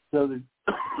so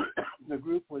the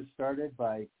group was started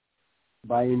by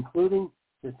including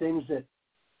the things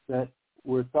that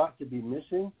were thought to be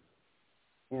missing,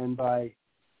 and by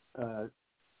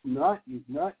not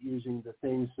using the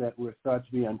things that were thought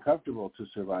to be uncomfortable to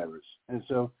survivors. And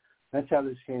so that's how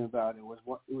this came about. It was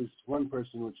one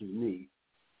person, which is me,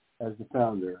 as the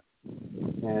founder,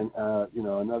 and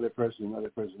another person.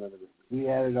 We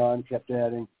added on, kept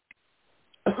adding,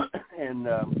 and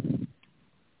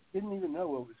didn't even know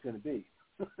what it was going to be.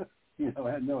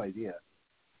 I had no idea.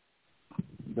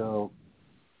 So,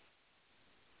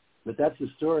 but that's the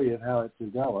story of how it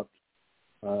developed.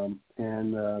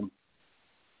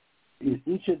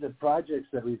 Each of the projects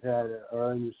that we've had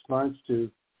are in response to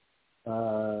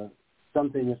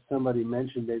something that somebody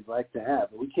mentioned they'd like to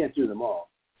have. We can't do them all.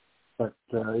 But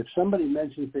if somebody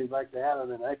mentions they'd like to have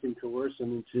them, and I can coerce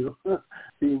them into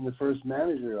being the first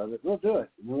manager of it, we'll do it.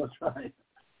 We'll try.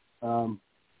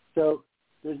 So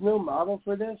there's no model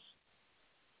for this,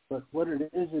 but what it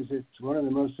is it's one of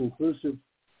the most inclusive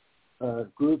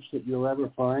groups that you'll ever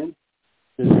find.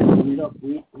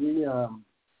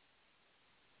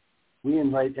 We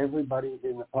invite everybody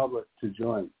in the public to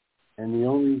join, and the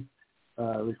only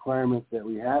requirement that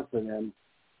we have for them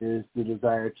is the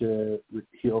desire to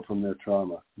heal from their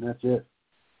trauma. And that's it.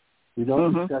 We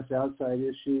don't discuss outside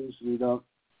issues. We don't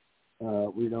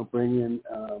bring in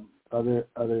other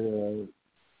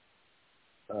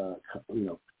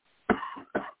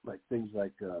like things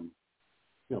like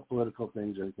political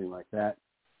things or anything like that.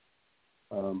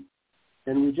 And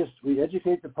we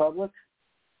educate the public,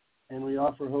 and we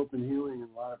offer hope and healing in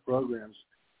a lot of programs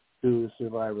to a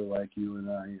survivor like you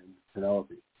and I and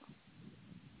Penelope.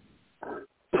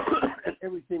 And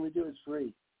everything we do is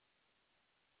free,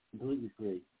 completely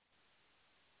free.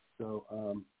 So,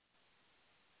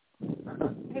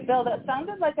 hey, Bill, that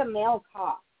sounded like a male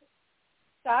cop.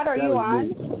 Scott, are you on?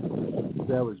 Me.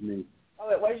 That was me. Oh,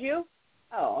 it was you?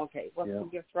 Oh, okay. Well, yeah.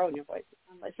 You're throwing your voice. It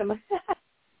sounds like somebody.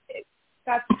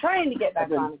 Scott's trying to get back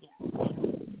on again.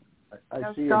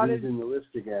 I see him. He's in the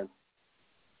list again.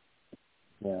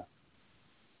 Yeah.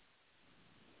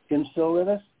 Kim's still with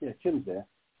us? Yeah, Kim's there.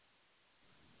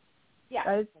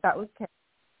 Yeah. That was Kim.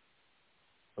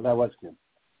 Well, that was Kim.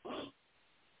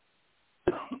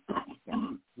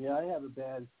 Yeah, I have a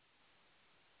bad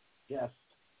guest.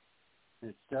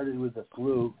 It started with the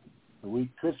flu,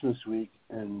 Christmas week,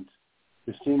 and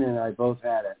Christina and I both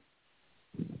had it,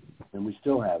 and we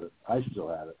still have it. I still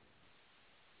have it.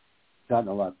 It's gotten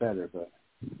a lot better, but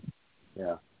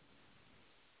yeah.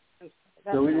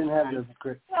 So we didn't have the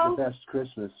best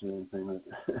Christmas or anything.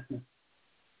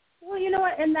 Well, you know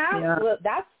what, and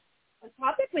that's a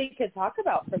topic we could talk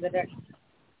about for the next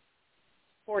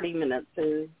 40 minutes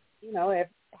is,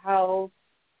 how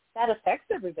that affects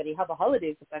everybody, how the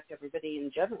holidays affect everybody in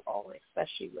general,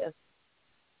 especially with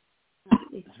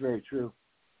it's very true.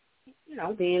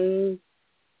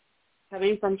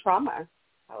 Coming from trauma,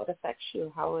 how it affects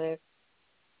you,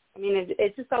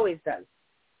 it just always does.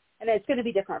 And it's going to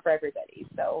be different for everybody.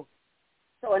 So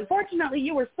unfortunately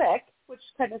you were sick, which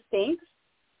kind of stinks.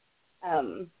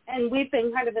 And we've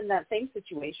been kind of in that same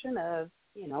situation of,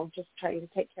 just trying to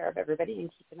take care of everybody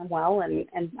and keeping them well. And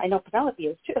I know Penelope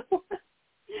is too.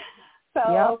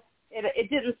 So it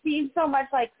didn't seem so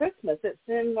much like Christmas. It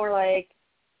seemed more like,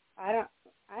 I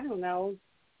don't know.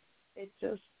 It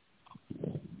just,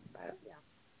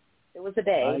 it was a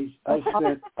day.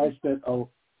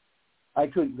 I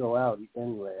couldn't go out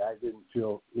anyway. I didn't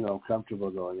feel,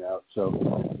 comfortable going out. So,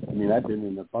 I've been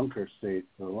in the bunker state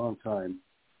for a long time.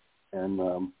 And,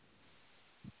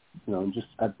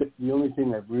 the only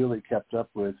thing I've really kept up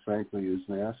with, frankly, is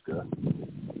NASCA,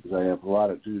 because I have a lot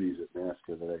of duties at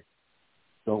NASCA that I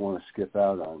don't want to skip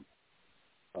out on.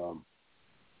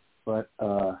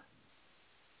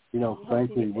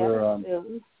 Frankly,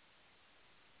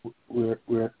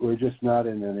 we're just not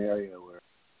in an area where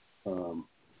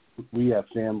we have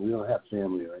family. We don't have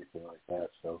family or anything like that.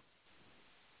 So,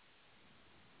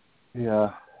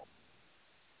 yeah.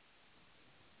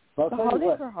 The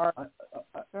holidays are hard.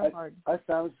 They're hard. I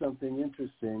found something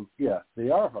interesting. Yeah, they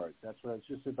are hard. That's what I was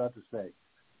just about to say.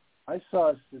 I saw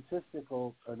a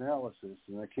statistical analysis,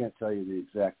 and I can't tell you the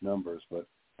exact numbers, but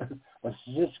a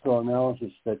statistical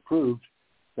analysis that proved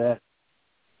that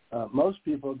most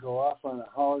people go off on a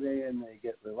holiday and they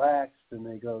get relaxed and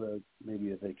they go to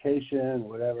maybe a vacation or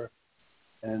whatever,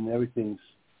 and everything's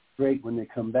great when they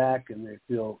come back and they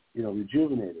feel,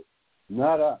 rejuvenated.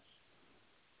 Not us.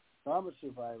 trauma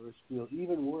survivors feel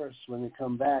even worse when they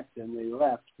come back than they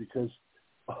left because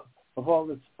of all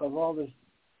this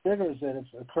triggers that have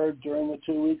occurred during the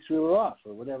 2 weeks we were off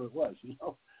or whatever it was,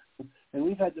 and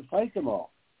we've had to fight them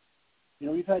all.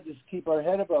 We've had to keep our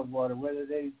head above water, whether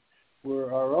they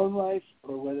were our own life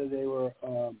or whether they were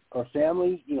our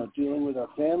families, dealing with our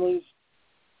families,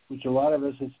 which a lot of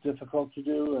us it's difficult to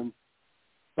do.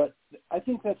 But I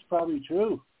think that's probably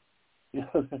true.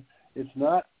 It's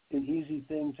not an easy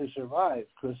thing to survive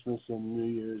Christmas and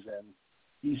New Year's and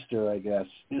Easter, I guess,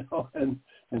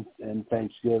 and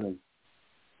Thanksgiving.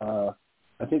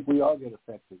 I think we all get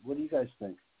affected. What do you guys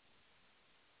think?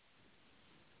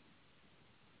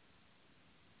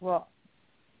 Well,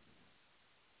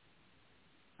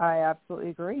 I absolutely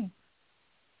agree.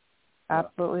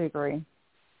 Absolutely agree.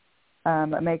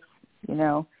 It makes,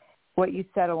 what you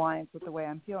said aligns with the way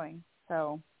I'm feeling.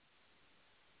 So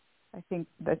I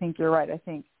think you're right. I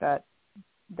think that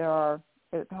the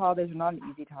holidays are not an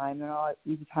easy time. They're not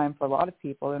an easy time for a lot of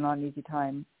people. They're not an easy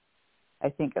time, I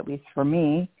think, at least for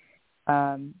me,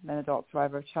 an adult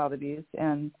survivor of child abuse.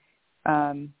 And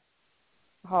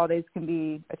holidays can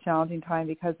be a challenging time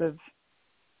because of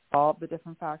all the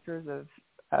different factors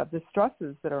of the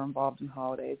stresses that are involved in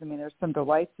holidays. I mean, there's some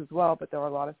delights as well, but there are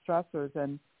a lot of stressors.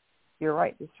 And you're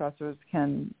right, the stressors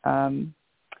can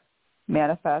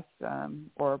manifest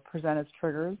or present as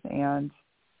triggers, and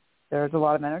there's a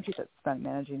lot of energy that's spent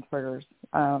managing triggers.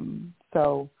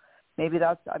 So maybe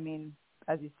that's,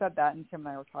 as you said that, and Kim and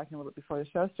I were talking a little bit before the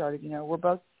show started,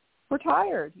 we're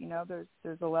tired.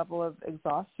 There's a level of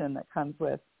exhaustion that comes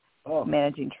with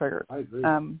managing triggers. I agree.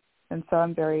 And so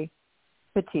I'm very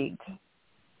fatigued,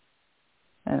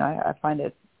 and I find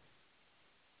it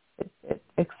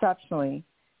exceptionally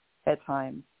at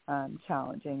times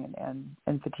challenging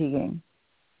and fatiguing.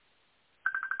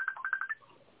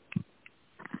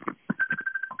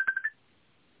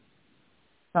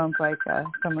 Sounds like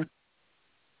someone.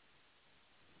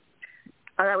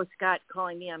 Oh, that was Scott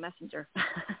calling me on Messenger.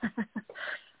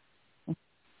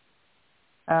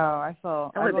 I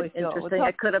really feel interesting.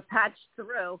 I could have patched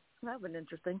through. That would have been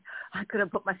interesting. I could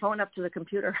have put my phone up to the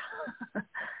computer.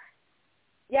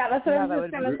 Yeah, that's what I was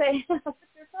just going to say. Put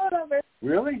your phone over.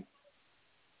 Really?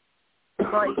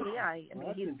 Well, yeah.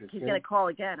 He's going to call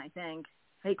again, I think.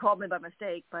 He called me by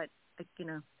mistake, but, I don't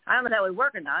know if that would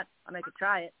work or not. I could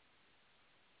try it.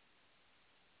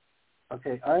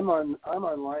 Okay, I'm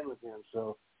online with him,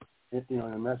 so in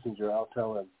a messenger, I'll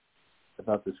tell him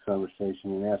about this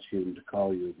conversation and ask him to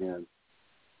call you again.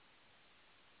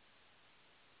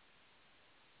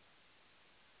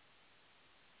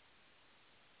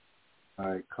 All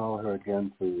right, call her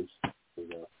again, please.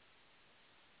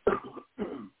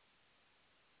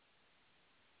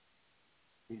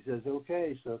 He says,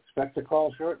 okay, so expect a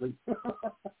call shortly.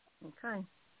 Okay.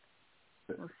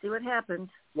 We'll see what happens.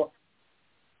 Well,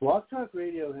 Blog Talk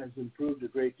Radio has improved a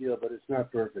great deal, but it's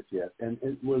not perfect yet. And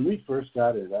when we first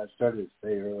got it, I started to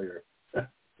say earlier,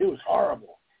 it was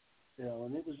horrible.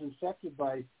 And it was infected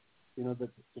by, the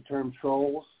term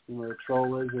trolls. A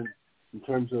troll is in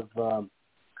terms of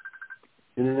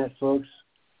internet folks.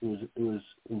 It was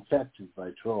infected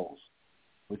by trolls,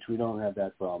 which we don't have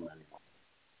that problem anymore.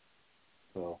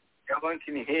 So. Helen,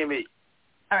 can you hear me?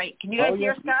 All right. Can you guys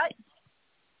hear Scott?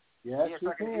 Yes,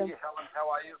 I can hear you, Helen. How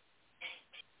are you?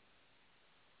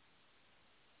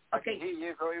 Okay. I can hear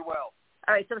you very well.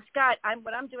 All right, so Scott,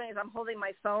 what I'm doing is I'm holding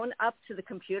my phone up to the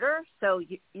computer, so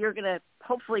you're going to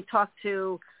hopefully talk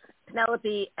to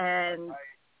Penelope and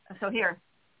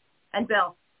and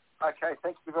Bill. Okay,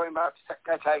 thank you very much.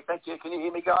 Okay, thank you. Can you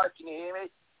hear me, guys? Can you hear me?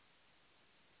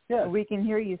 Yeah, we can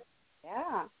hear you.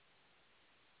 Yeah.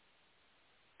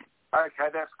 Okay,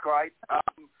 that's great.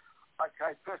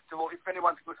 Okay, first of all, if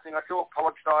anyone's listening, I do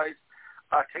apologise.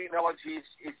 Technology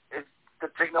is the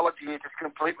technology here just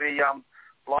completely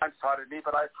blindsided me,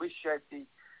 but I appreciate the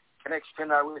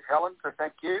connection with Helen, so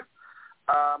thank you.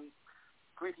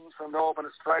 Greetings from Melbourne,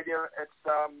 Australia. It's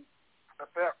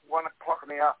about 1 o'clock in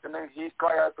the afternoon here,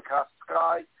 grey overcast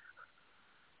sky.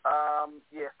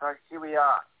 So here we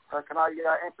are. So can I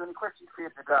answer any questions for you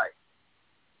today?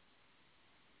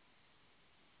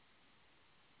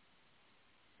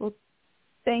 Well,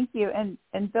 thank you. And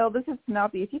Bill, this is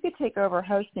Penelope. If you could take over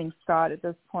hosting Scott at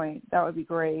this point, that would be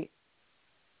great,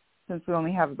 since we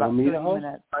only have about 30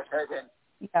 minutes. Okay, then.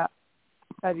 Yeah,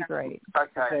 that'd be great.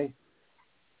 Okay.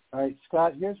 All right,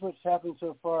 Scott, here's what's happened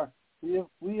so far.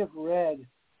 We have read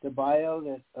the bio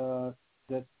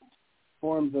that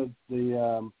formed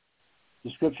the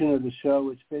description of the show,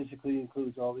 which basically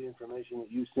includes all the information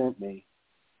that you sent me.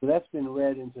 So that's been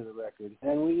read into the record.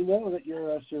 And we know that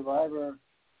you're a survivor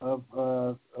of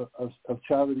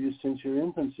child abuse since your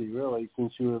infancy, really,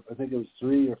 since you were, I think it was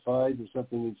 3 or 5 or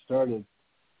something you started.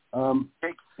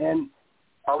 6. And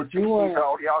I was 6 years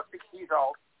old. Yeah, I was 6 years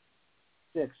old.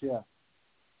 6, yeah.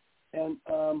 And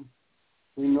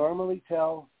we normally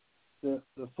tell the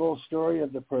full story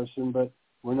of the person, but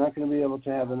we're not going to be able to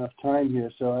have enough time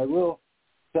here. So I will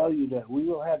tell you that we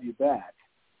will have you back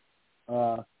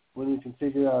when we can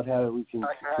figure out how we can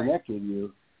connect with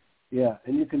you. Yeah,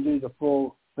 and you can do the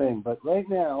full thing. But right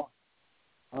now,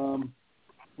 why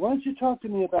don't you talk to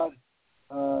me about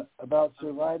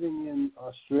surviving in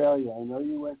Australia? I know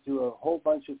you went through a whole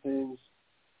bunch of things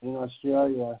in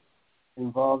Australia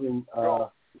involving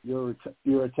your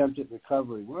attempt at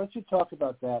recovery. Why don't you talk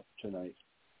about that tonight?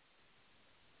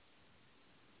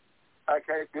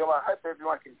 Okay, Bill, I hope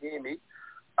everyone can hear me.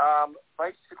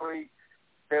 Basically,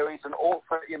 there is an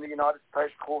author in the United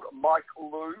States called Mike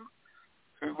Lew,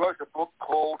 who wrote a book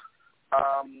called,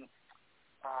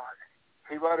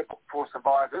 he wrote a book for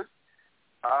survivors,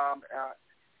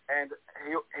 and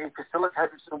he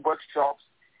facilitated some workshops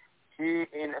here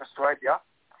in Australia,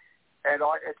 and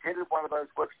I attended one of those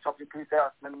workshops in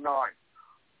 2009.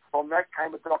 From that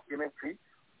came a documentary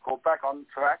called Back on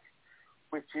Track,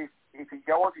 which is, if you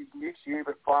go onto YouTube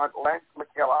and find Lance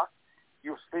McKellar,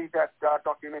 you'll see that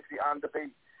documentary under the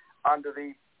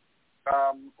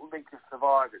link to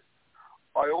survivors.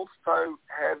 I also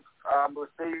have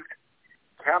received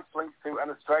counselling through an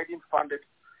Australian-funded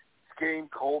scheme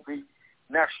called the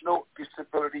National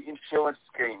Disability Insurance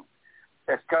Scheme.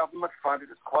 That's government-funded,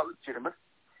 it's quite legitimate,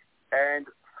 and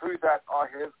through that I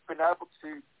have been able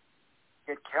to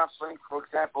get counselling, for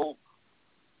example,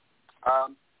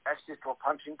 access to a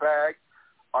punching bag.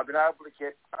 I've been able to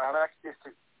get access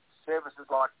to services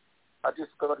like a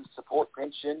disability support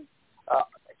pension,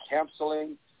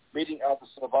 counselling, meeting other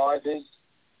survivors,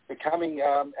 becoming,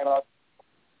 and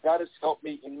that has helped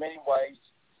me in many ways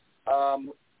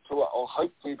to a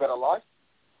hopefully better life.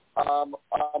 I'm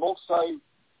also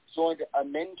joined a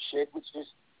men's shed, which is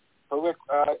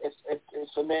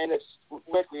it's for men. It's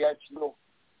recreational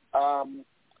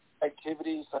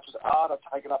activities such as art. I've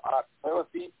taken up art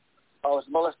therapy. I was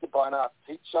molested by an art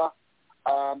teacher.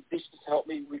 This has helped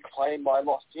me reclaim my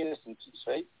lost innocence, you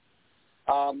see.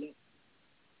 I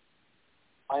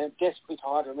am desperately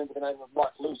trying to remember the name of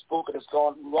Mike Lew's book. It has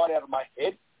gone right out of my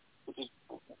head, which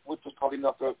was probably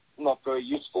not very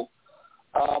useful.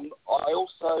 I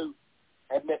also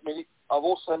have met I've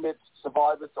also met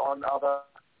survivors on other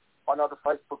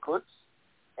Facebook groups,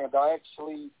 and I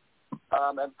actually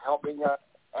am helping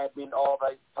admin of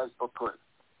a Facebook group.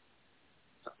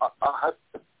 So I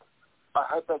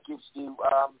hope that gives you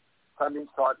some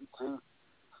insight into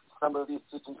some of the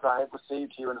assistance I have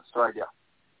received here in Australia.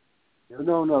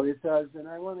 No, it does, and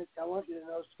I want you to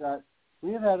know, Scott,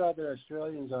 we have had other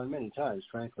Australians on many times,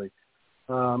 frankly,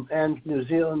 and New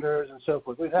Zealanders and so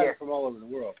forth. We've had it from all over the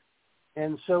world,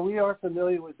 and so we are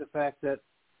familiar with the fact that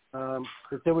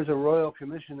there was a royal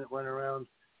commission that went around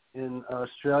in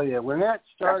Australia. When that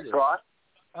started, that's right.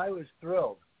 I was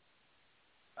thrilled.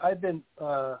 I've been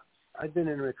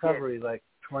in recovery like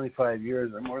 25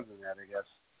 years or more than that, I guess,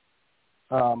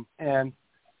 and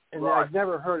right. I've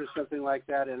never heard of something like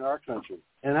that in our country.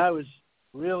 And I was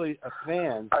really a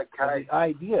fan of the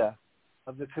idea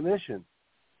of the commission.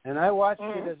 And I watched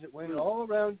it as it went all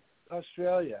around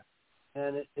Australia,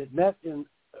 and it met in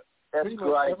pretty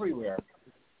much everywhere.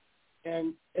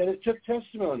 And it took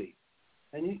testimony.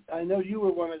 And I know you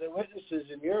were one of the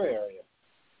witnesses in your area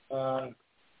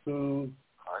who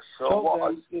told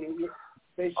them,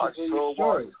 basically your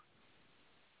story.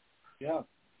 Yeah.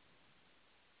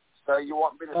 So you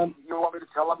want me to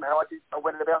tell them how I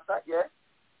went about that? Yeah.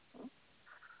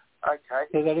 Okay.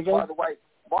 Say that again? By the way,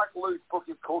 Mike Lew's book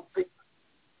is called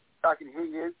I can hear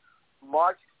you.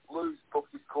 Mike Lew's book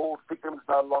is called Victims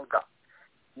No Longer.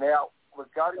 Now,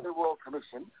 regarding the Royal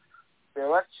Commission, there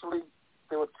were 2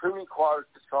 inquiries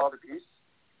to child abuse.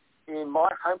 In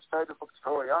my home state of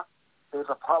Victoria, there was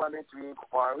a parliamentary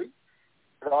inquiry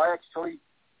that I actually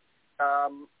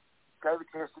gave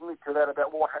a testimony to that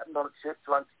about what happened on a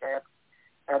church-run camp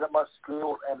and at my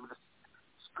school and the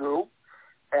school.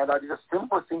 And I did a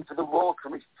similar thing to the Royal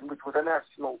Commission, which was a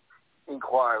national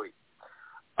inquiry.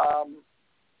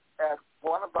 At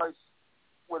one of those,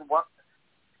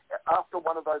 after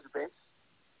one of those events,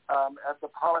 at the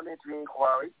parliamentary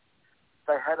inquiry,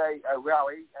 they had a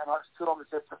rally, and I stood on the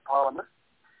steps of Parliament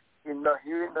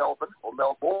here in Melbourne, or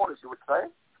Melbourne, as you would say,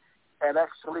 and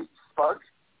actually spoke,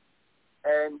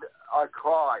 and I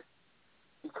cried.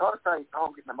 You kind of say,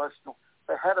 I'm getting emotional.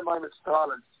 They had a moment of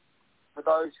silence for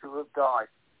those who have died,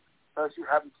 those who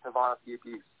haven't survived the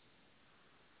abuse.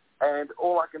 And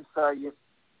all I can say is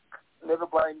never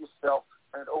blame yourself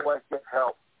and always get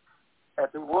help.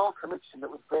 At the Royal Commission, it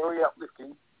was very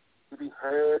uplifting to be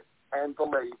heard and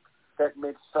believed. That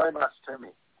meant so much to me.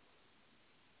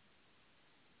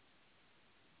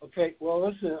 Okay, well,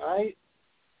 listen,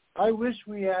 I wish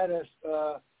we had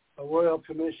a Royal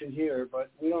Commission here, but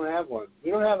we don't have one.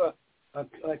 We don't have a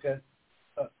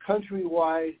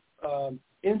countrywide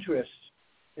interest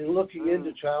in looking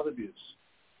into child abuse.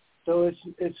 So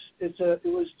it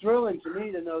was thrilling to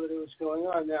me to know that it was going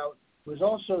on. Now, it was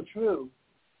also true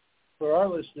for our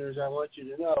listeners. I want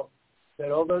you to know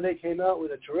that although they came out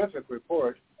with a terrific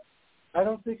report, I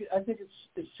think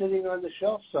it's sitting on the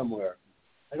shelf somewhere.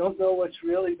 I don't know what's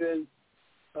really been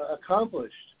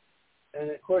accomplished. And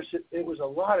of course, it was a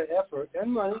lot of effort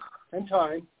and money and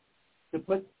time to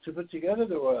put together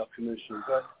the Royal Commission.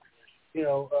 But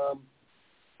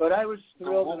but I was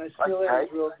thrilled, and I still am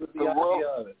thrilled with the idea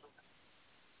of it.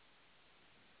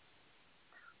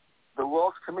 The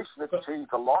Royal Commission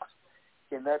achieved a lot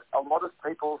in that a lot of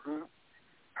people who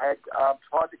had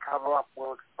tried to cover up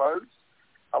were exposed.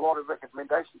 A lot of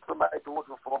recommendations were made towards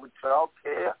reform in child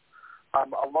care.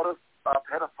 A lot of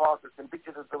pedophiles were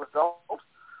convicted as a result.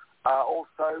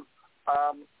 Also,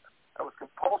 it was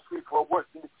compulsory for a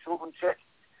working with children check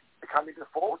to come into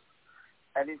force.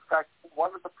 And in fact,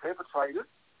 one of the perpetrators,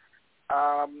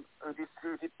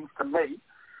 who did things to me,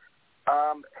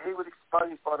 he was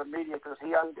exposed by the media because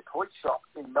he owned a toy shop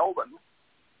in Melbourne,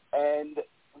 and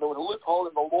there was a loophole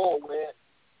in the law where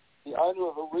the owner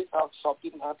of a retail shop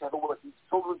didn't have to have a working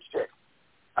children's check.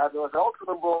 As a result of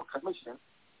the Royal Commission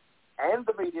and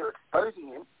the media exposing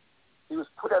him, he was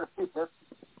put out of business,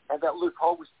 and that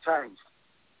loophole was changed.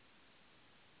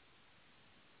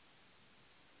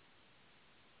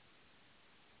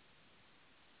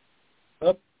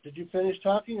 Oh, did you finish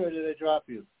talking, or did I drop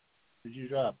you? Did you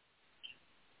drop?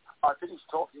 I finished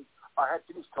talking. I had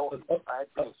finished talking. I had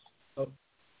finished.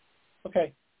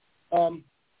 Okay.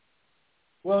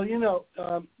 Well,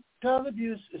 child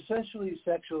abuse, essentially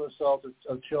sexual assault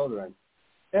of children.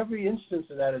 Every instance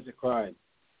of that is a crime.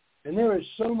 And there is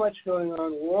so much going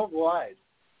on worldwide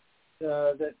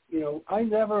that, I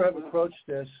never have approached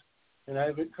this, and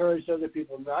I've encouraged other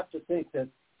people not to think that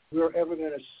we're ever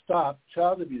going to stop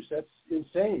child abuse. That's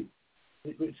insane.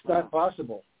 It's not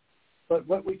possible. But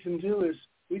what we can do is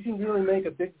we can really make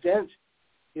a big dent,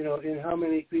 in how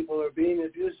many people are being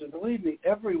abused. And believe me,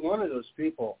 every one of those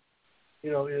people,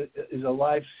 is a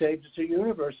life saved. It's a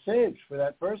universe saved for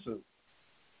that person.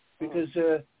 Because,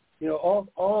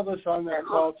 all of us on that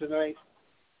call tonight.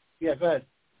 Yeah, go ahead.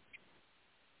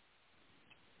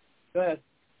 Go ahead.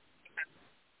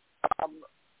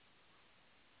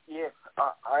 Yes,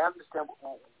 I understand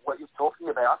what you're talking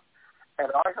about,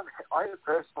 and I have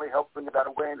personally helped bring about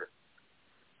awareness.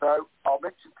 So I'll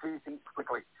mention two things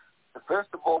quickly. First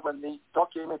of all, when the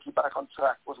documentary Back on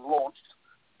Track was launched,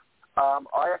 I'll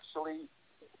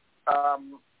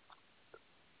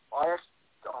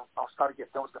start again.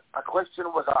 There was a question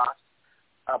was asked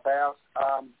about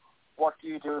what do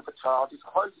you do if a child is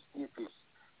closest to the abuse,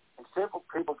 and several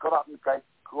people got up and gave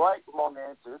great long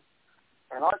answers,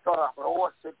 and I got up and all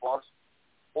I said was,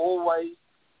 always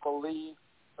believe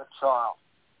the child.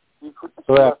 You couldn't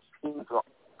see a pin drop.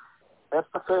 That's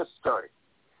the first story.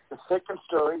 The second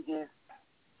story is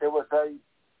there was a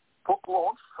book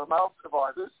launch for male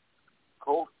survivors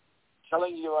called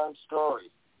Telling Your Own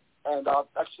Story. And I've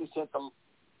actually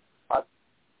I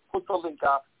put the link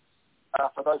up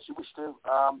for those who wish to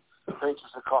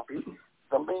purchase a copy.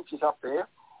 The link is up there,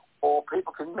 or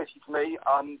people can message me,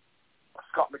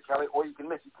 Scott McKelly, or you can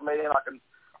message me and I can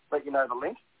let you know the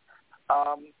link.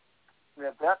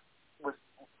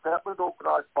 That was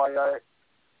organised by a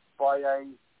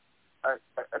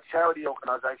charity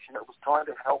organisation that was trying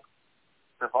to help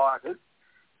survivors,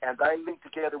 and they linked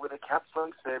together with a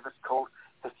counselling service called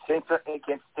the Centre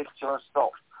Against Sexual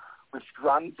Assault, which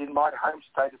runs in my home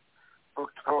state of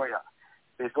Victoria.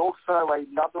 There's also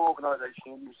another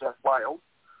organisation in New South Wales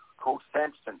called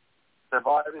SAMSON,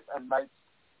 Survivors and Mates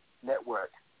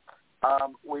Network.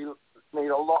 We need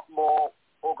a lot more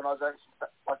organisations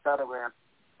like that around.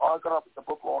 I got up at the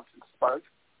book launch and spoke,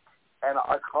 and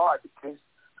I cried because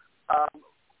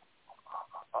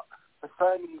for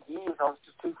so many years I was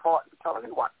just too frightened to tell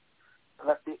anyone. And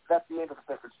that's the end of the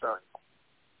second story.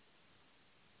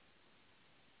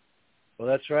 Well,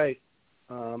 that's right.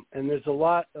 And there's a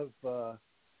lot of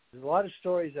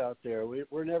stories out there.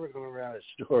 We're never going to run out of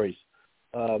stories,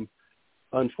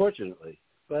 unfortunately.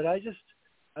 But I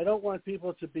don't want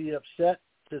people to be upset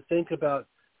to think about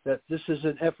that this is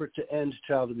an effort to end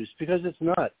child abuse, because it's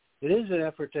not. It is an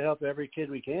effort to help every kid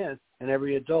we can and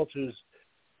every adult who's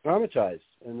traumatized,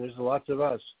 and there's lots of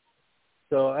us.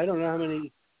 So I don't know how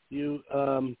many you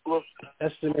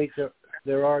estimate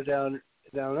there are down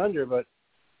under, but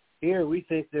here we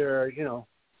think there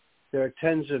are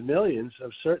tens of millions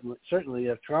of certainly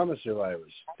of trauma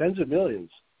survivors, tens of millions,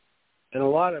 and a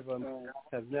lot of them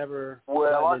have never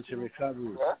gotten into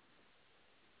recovery.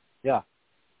 Yeah.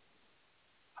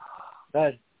 Go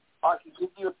ahead. I can give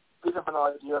you a bit of an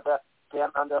idea about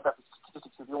down under, about the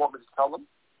statistics if you want me to tell them.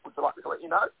 Would you like me to let you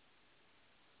know?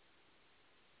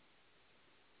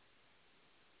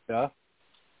 Yeah.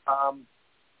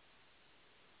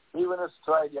 Here in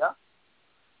Australia,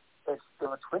 there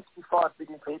are 25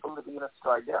 million people living in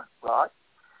Australia, right?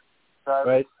 So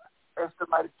right. It's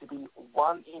estimated to be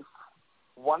one in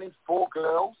 4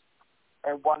 girls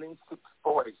and 1 in 6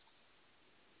 boys.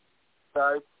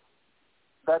 So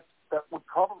that would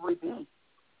probably be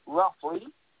roughly,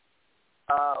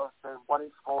 so 1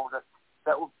 in 4.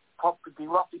 That would probably be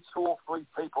roughly 2 or 3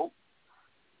 people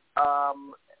out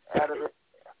of it.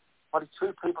 Probably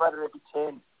 2 people out of every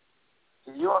 10.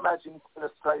 So you imagine in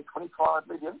Australia, 25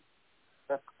 million.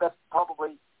 That's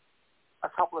probably a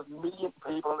couple of million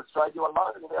people in Australia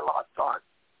alone in their lifetime.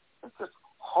 It's just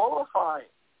horrifying.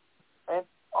 And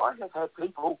I have had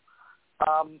people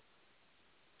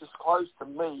disclose to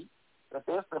me that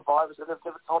they're survivors and they've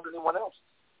never told anyone else.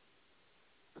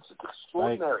 It's just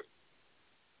extraordinary.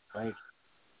 Right.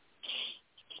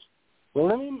 Well,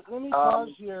 let me pause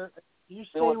here. You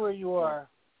stay where you are.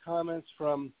 Comments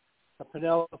from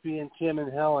Penelope and Tim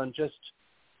and Helen, just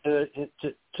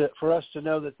for us to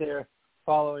know that they're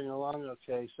following along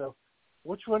okay. So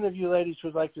which one of you ladies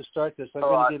would like to start this? I'm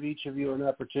going to give each of you an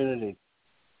opportunity.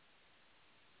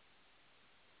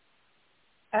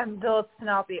 Bill, it's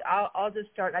Penelope. I'll just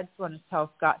start. I just want to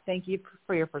tell Scott, thank you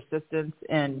for your persistence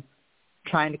in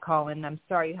trying to call in. I'm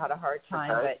sorry you had a hard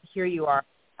time, but here you are.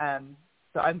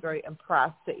 So I'm very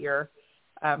impressed at your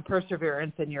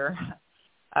perseverance and your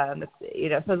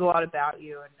it says a lot about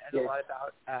you and a lot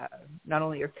about not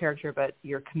only your character but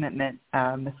your commitment,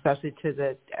 especially to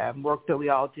the work that we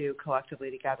all do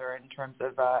collectively together in terms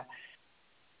of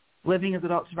living as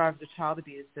adult survivors of child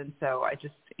abuse. And so I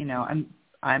just,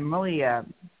 I'm really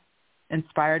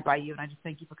inspired by you, and I just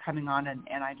thank you for coming on.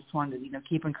 And I just wanted to,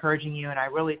 keep encouraging you. And I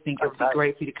really think it would be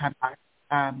great for you to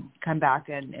come back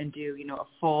and do, a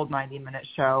full 90-minute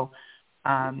show.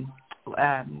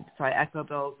 So I echo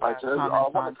Bill's comments I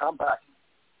want to come back.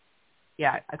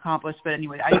 Yeah, accomplished. But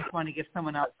anyway, I just want to give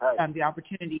someone else the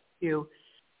opportunity to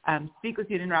speak with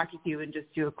you and interact with you and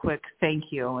just do a quick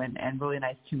thank you and really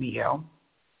nice to meet you.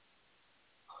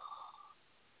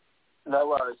 No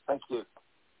worries. Thank you.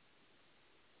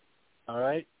 All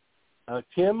right.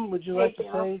 Kim, would you like to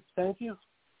say thank you?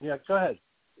 Yeah, go ahead.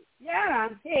 Yeah.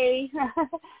 Hey.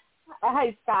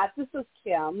 Hi, Scott. This is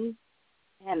Kim.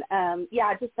 And I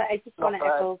just want to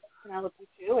echo Penelope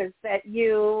too, is that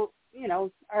you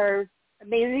are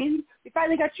amazing. We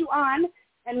finally got you on,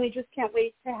 and we just can't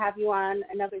wait to have you on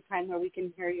another time where we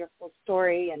can hear your full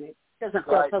story, and it doesn't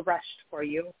feel so rushed for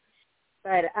you.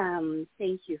 But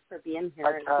thank you for being here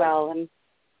as well. And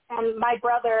my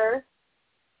brother,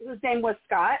 whose name was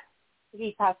Scott,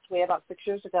 he passed away about 6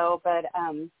 years ago, but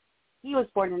he was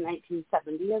born in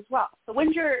 1970 as well. So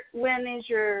when is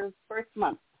your birth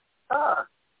month? I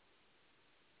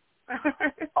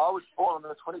was born on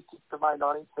the 26th of May,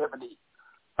 1970.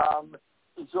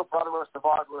 Is your brother a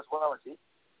survivor as well, is he?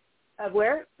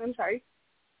 Where? I'm sorry.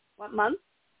 What month?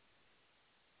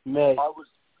 May. I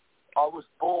was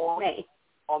born May.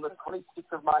 On the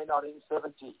 26th of May,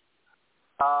 1970.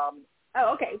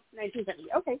 Okay.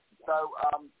 1970. Okay. So,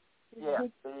 there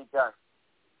you go.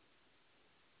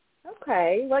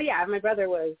 Okay. Well, yeah, my brother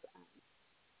was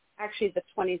actually the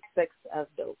 26th of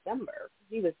November.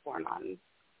 He was born on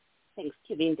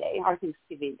Thanksgiving Day, our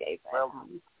Thanksgiving Day. But,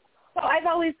 so I've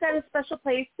always got a special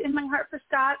place in my heart for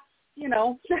Scott.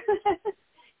 Now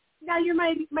you're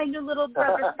my new little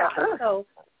brother Scott. So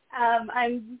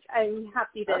I'm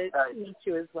happy to meet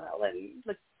you as well, and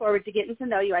look forward to getting to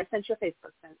know you. I sent you a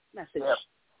Facebook message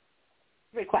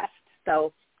request.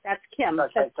 So that's Kim.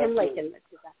 Okay, that's Kim thank Lakin.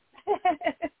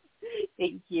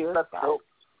 Thank you. That's cool.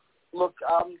 Look,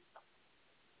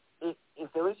 if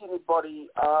there is anybody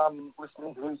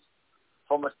listening who's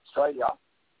from Australia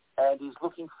and is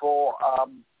looking for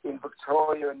in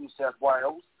Victoria and New South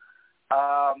Wales,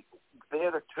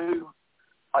 they're the two,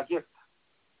 I guess,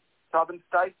 southern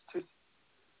states, two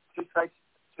states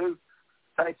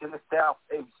in the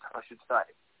southeast, I should say.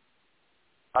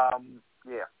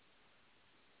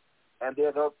 And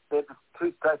they're the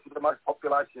two states with the most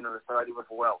population in Australia as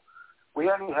well. We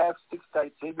only have 6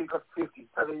 states here. We've got 50,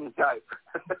 so there you go.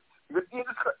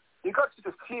 You've got just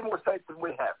a few more states than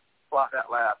we have, laugh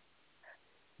out loud.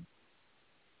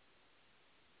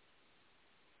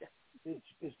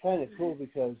 It's kind of cool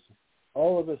because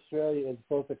all of Australia is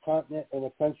both a continent and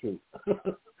a country.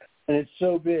 And it's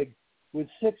so big. With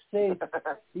 6 states,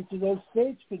 each of those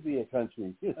states could be a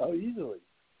country, easily.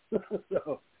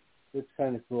 So it's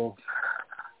kind of cool.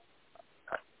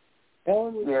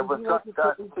 Helen, we've got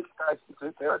 6 states and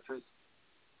 2 territories.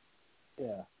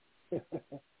 Yeah.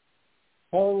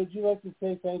 Helen, would you like to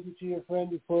say thank you to your friend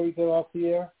before we go off the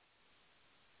air?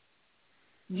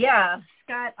 Yeah,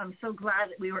 Scott, I'm so glad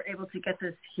that we were able to get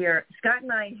this here. Scott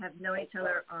and I have known each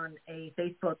other on a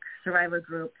Facebook survivor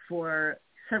group for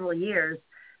several years,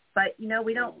 but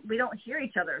we don't hear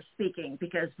each other speaking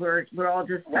because we're all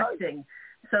just texting.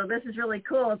 So this is really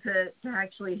cool to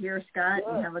actually hear Scott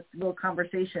and have a little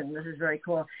conversation. This is very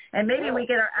cool. And maybe we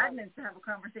get our admins to have a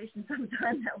conversation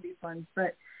sometime. That would be fun.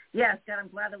 But yeah, Scott, I'm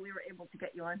glad that we were able to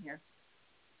get you on here.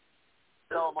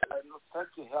 Oh, thank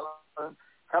you, Helen.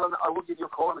 Helen, I will give you a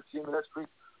call in a few minutes.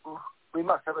 We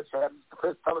must have a chat. It's the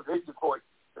first time I've heard your voice.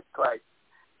 That's great.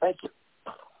 Thank you.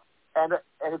 And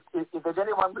if there's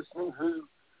anyone listening who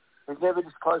has never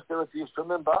disclosed their abuse,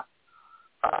 remember,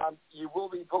 you will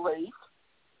be believed.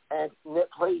 And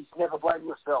please never blame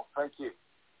yourself. Thank you.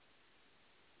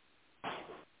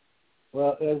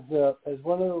 Well, as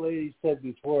one of the ladies said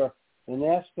before, the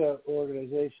NAASCA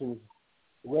organization's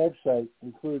website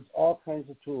includes all kinds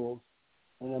of tools,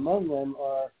 and among them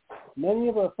are many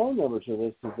of our phone numbers are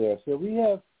listed there. So we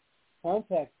have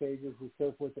contact pages and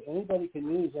so forth that anybody can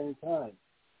use anytime.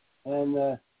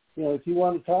 And if you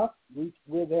want to talk,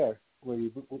 we're there for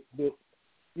you. But,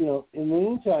 in the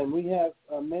meantime, we have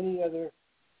many other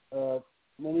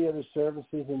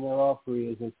services, and they're all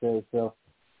free, as I say. So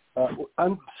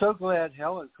I'm so glad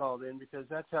Helen called in because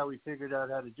that's how we figured out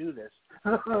how to do this.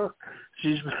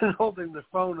 She's been holding the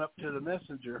phone up to the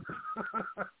messenger,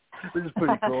 which is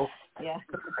pretty cool. Yeah.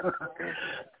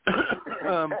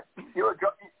 You're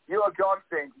a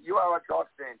godsend. You are a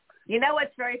godsend. You know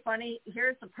what's very funny?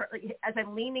 Here's as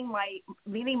I'm leaning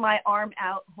my arm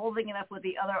out, holding it up with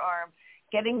the other arm,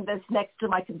 getting this next to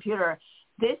my computer.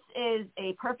 This is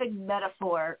a perfect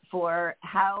metaphor for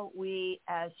how we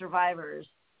as survivors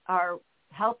are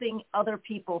helping other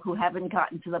people who haven't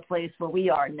gotten to the place where we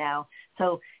are now.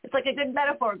 So it's like a good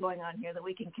metaphor going on here that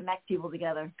we can connect people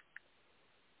together.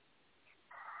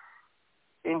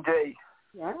 Indeed.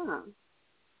 Yeah.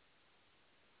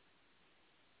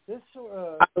 I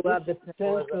love the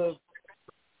symbolism.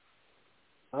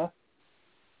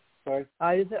 Sorry?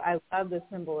 I love the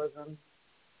symbolism.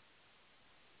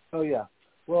 Oh, yeah.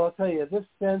 Well, I'll tell you, this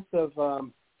sense of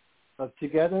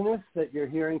togetherness that you're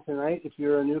hearing tonight, if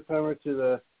you're a newcomer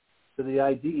to the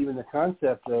idea, even the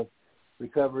concept of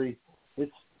recovery,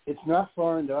 it's not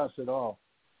foreign to us at all.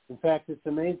 In fact, it's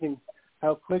amazing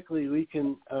how quickly we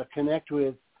can connect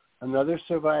with another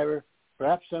survivor,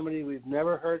 perhaps somebody we've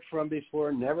never heard from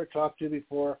before, never talked to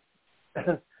before,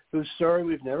 whose story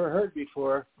we've never heard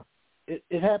before.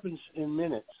 It happens in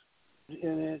minutes,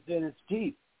 and it's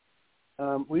deep.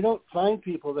 We don't find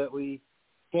people that we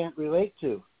can't relate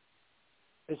to.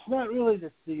 It's not really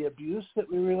the abuse that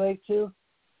we relate to.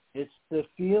 It's the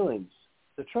feelings.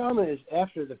 The trauma is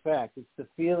after the fact. It's the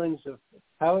feelings of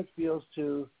how it feels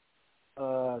to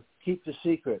keep the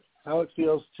secret, how it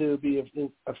feels to be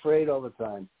afraid all the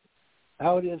time,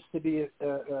 how it is to be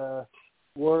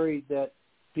worried that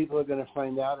people are going to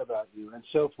find out about you, and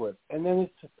so forth. And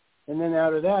then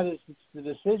out of that, it's the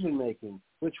decision making,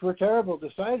 which we're terrible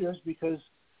deciders because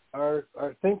our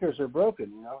thinkers are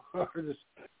broken.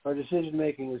 Our decision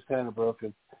making is kind of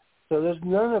broken. So there's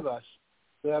none of us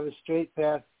who have a straight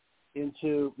path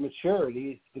into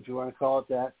maturity, if you want to call it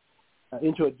that,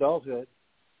 into adulthood,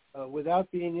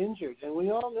 without being injured. And we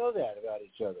all know that about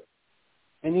each other.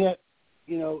 And yet,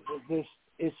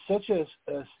 it's such a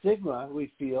stigma,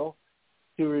 we feel,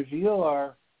 to reveal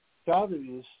our child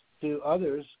abuse to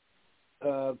others.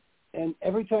 And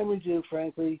every time we do,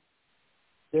 frankly,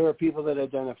 there are people that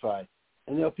identify.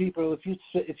 And there are people,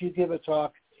 if you give a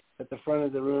talk at the front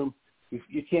of the room,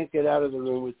 you can't get out of the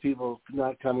room with people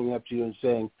not coming up to you and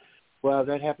saying, well,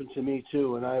 that happened to me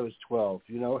too when I was 12,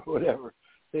 or whatever.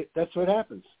 That's what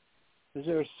happens. Because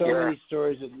there are so many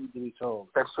stories that need to be told.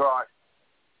 That's right.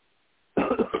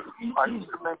 I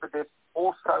just remember that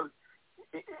also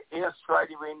in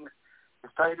Australia, in the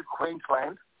state of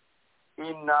Queensland,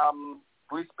 in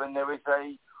Brisbane, there is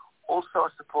also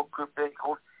a support group there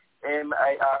called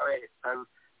MARS. So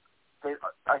there's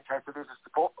a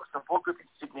support group in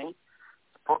Sydney,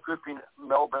 support group in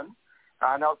Melbourne,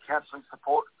 now counselling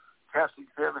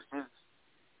services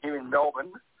here in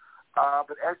Melbourne.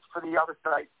 But as for the other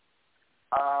states,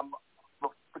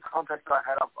 Look, the contacts I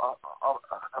had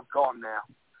have gone now.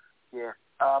 Yeah.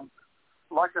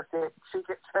 Like I said,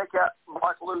 check out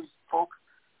Mike Lou's book,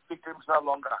 Victims No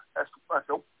Longer. It's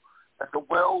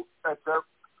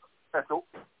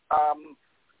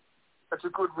a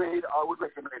good read. I would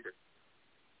recommend it.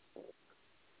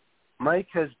 Mike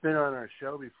has been on our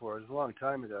show before. It was a long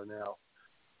time ago now,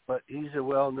 but he's a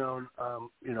well-known,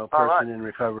 person in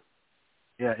recovery.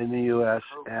 Yeah, in the U.S.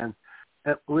 And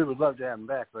we would love to have him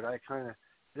back. But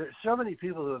there's so many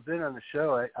people who have been on the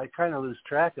show. I kind of lose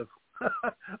track of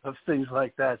of things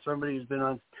like that. Somebody who's been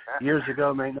on years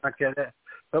ago may not get it.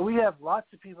 But we have lots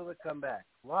of people that come back,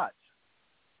 lots,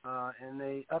 and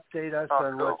they update us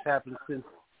on what's happened since.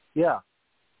 Yeah.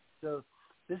 So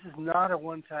this is not a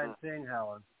one-time thing,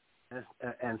 Helen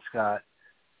and Scott.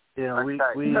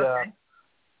 We're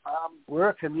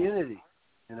a community.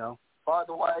 By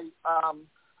the way,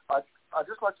 I'd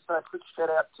just like to say a quick shout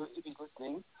out to, if he's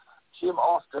listening, Jim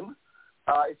Austin.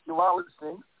 If you are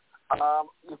listening,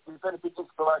 you've been a big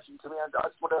inspiration to me, and I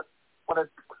just want to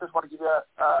give you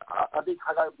a big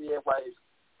hug over the airwaves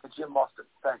to Jim Austin.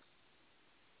 Thanks.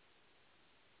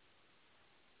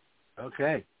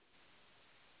 Okay.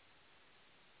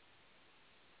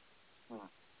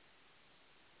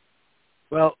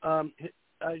 Well,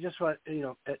 I just want,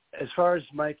 as far as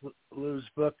Mike Lou's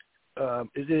book,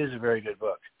 it is a very good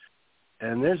book,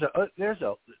 and there's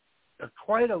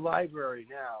quite a library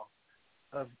now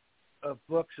of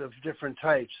books of different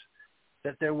types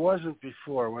that there wasn't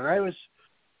before. When I was,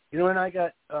 when I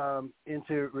got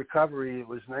into recovery, it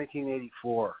was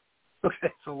 1984. Okay,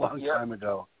 it's a long time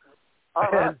ago. All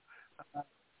right.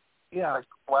 Yeah.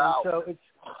 Wow. And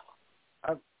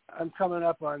so I'm coming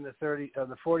up on the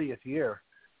 40th year,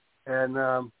 and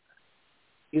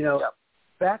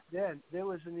back then there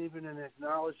wasn't even an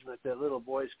acknowledgement that little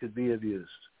boys could be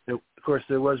abused. Of course,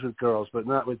 there was with girls, but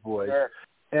not with boys. Yeah.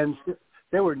 And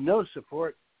there were no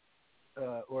support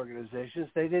organizations.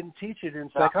 They didn't teach it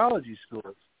in psychology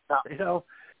schools. No.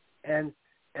 And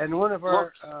one of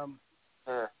our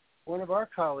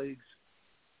colleagues,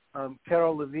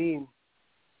 Carol Levine,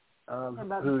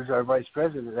 who's our vice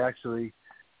president, actually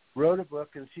wrote a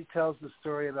book, and she tells the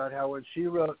story about how when she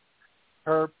wrote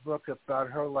her book about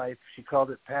her life, she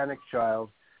called it Panic Child.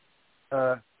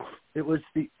 It was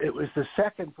the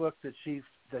second book that she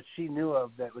knew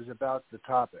of that was about the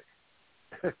topic.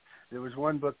 There was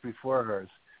one book before hers.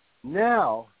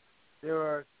 Now there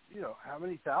are how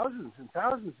many thousands and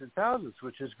thousands and thousands,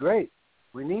 which is great.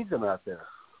 We need them out there.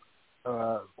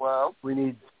 We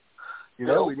need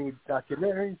we need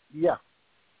documentaries. Yeah.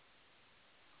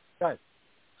 Guys.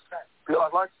 Bill,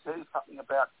 I'd like to say something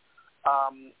about.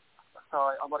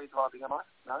 Sorry, I'm not interrupting, am I?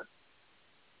 No.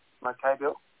 I'm okay,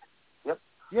 Bill. Yep.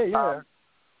 Yeah.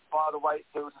 By the way,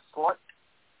 there was a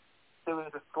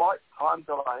slight time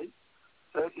delay.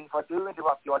 So if I do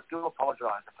interrupt you, I do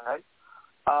apologise. Okay.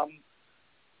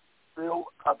 Bill,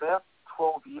 about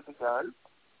 12 years ago,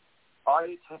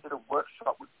 I attended a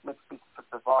workshop with meant to be for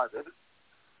survivors.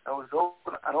 It was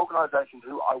an organisation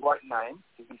who I won't name,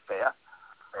 to be fair,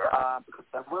 because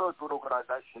they were a good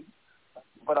organisation,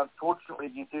 but unfortunately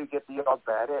you do get the odd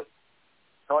bad egg.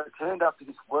 So I turned up to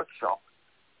this workshop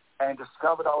and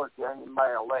discovered I was the only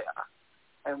male there.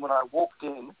 And when I walked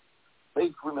in,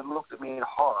 these women looked at me in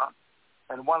horror,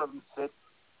 and one of them said,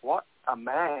 "What? A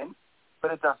man?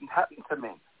 But it doesn't happen to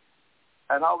men."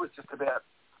 And I was just about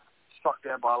struck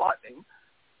down by lightning.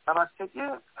 And I said,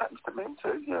 "Yeah, it happens to men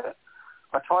too, yeah."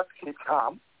 I tried to keep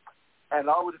calm, and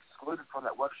I was excluded from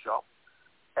that workshop.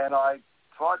 And I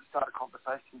tried to start a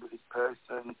conversation with this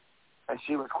person, and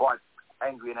she was quite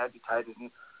angry and agitated.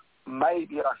 And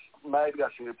maybe I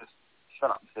should have just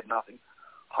shut up and said nothing.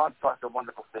 Hindsight's a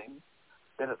wonderful thing.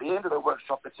 Then at the end of the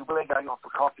workshop, they said, "We're going off for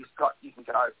coffee, Scott, you can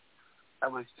go."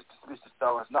 And we just dismissed as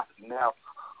though it was nothing. Now,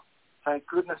 thank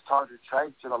goodness times have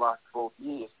changed in the last 12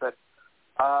 years, but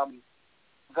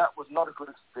that was not a good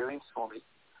experience for me.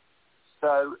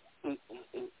 So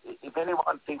if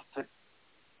anyone thinks it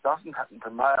doesn't happen to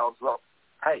males, well,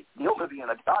 hey, you're living in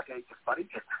a dark age, buddy,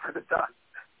 because it does.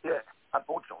 Yeah,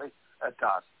 unfortunately, it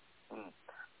does.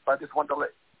 But I just wanted to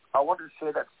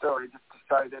share that story just to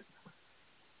show that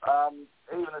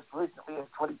even as recently as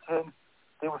 2010,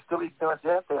 there were still ignorance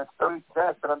out there. It's very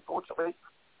sad, but unfortunately,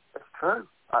 it's true.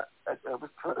 It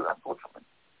was true, unfortunately.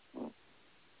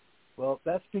 Well,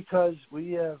 that's because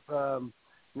we have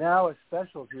now a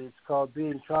specialty. It's called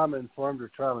being trauma-informed or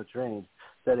trauma-trained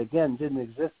that, again, didn't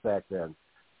exist back then.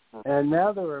 And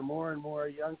now there are more and more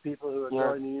young people who are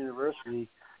going to university,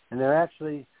 and they're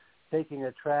actually taking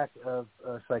a track of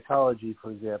psychology,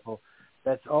 for example,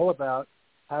 that's all about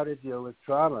how to deal with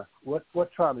trauma,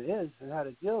 what trauma is and how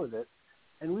to deal with it.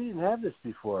 And we didn't have this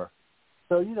before.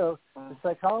 So, you know, the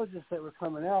psychologists that were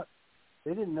coming out,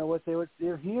 they didn't know what they were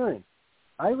hearing.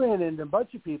 I ran into a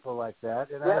bunch of people like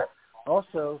that, and I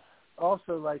also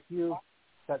like you,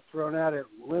 got thrown out at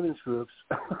women's groups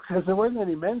because there weren't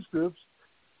any men's groups,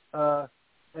 and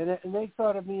they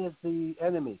thought of me as the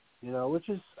enemy, you know, which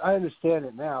is, I understand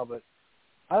it now, but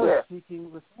I was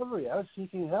seeking recovery. I was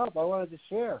seeking help. I wanted to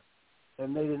share,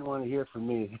 and they didn't want to hear from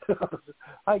me.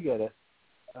 I get it.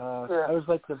 I was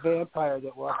like the vampire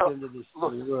that walked into this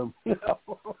room, you know,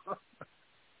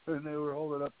 and they were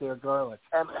holding up their garlic.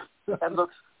 And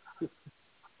look,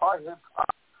 I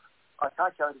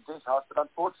can't go into details, but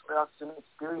unfortunately I've seen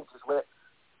experiences where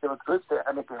there were groups there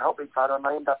and they can help each other, and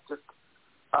they end up just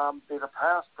there's a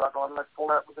power struggle and they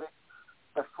fall out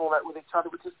with each other,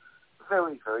 which is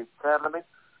very, very sad. I mean,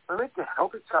 we need to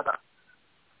help each other,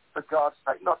 for God's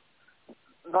sake, not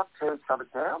tear each other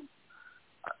down.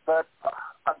 But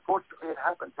unfortunately it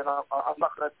happens, and I'm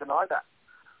not going to deny that.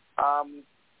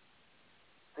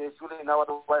 There's really no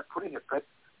other way of putting it, but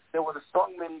there was a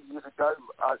song many years ago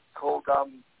called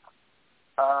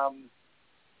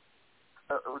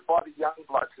it was by the Young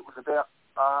Blokes. It was about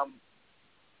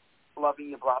loving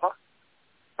your brother.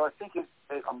 So I think I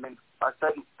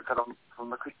say this because I'm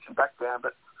from a Christian background,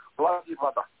 but love your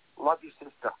brother, love your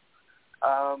sister.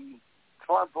 Try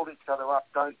and build each other up.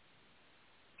 Don't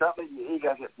let your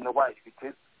ego get in the way,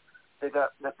 because there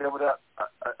was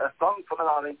a song from the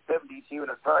 1970s here in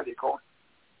Australia called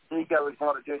 "Ego is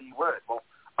not a dirty word." Well,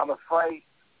 I'm afraid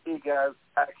ego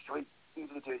actually is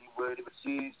a dirty word if it's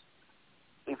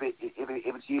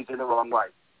used in the wrong way.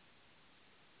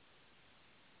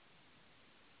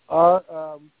 Our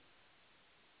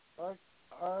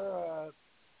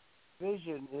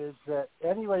vision is that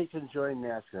anybody can join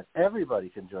NAASCA. Everybody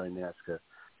can join NAASCA,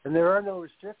 and there are no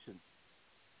restrictions.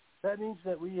 That means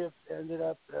that we have ended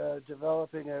up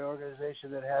developing an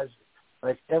organization that has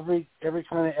like every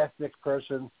kind of ethnic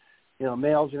person, you know,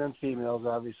 males and females,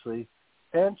 obviously,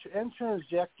 and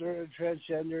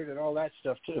transgendered and all that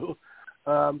stuff too.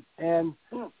 And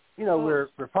you know, we're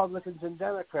Republicans and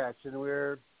Democrats, and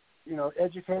we're, you know,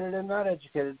 educated and not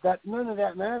educated. None of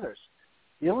that matters.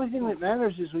 The only thing that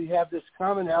matters is we have this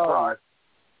commonality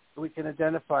that we can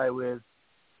identify with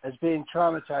as being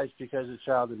traumatized because of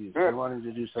child abuse and wanting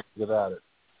to do something about it.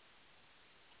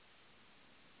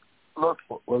 Look,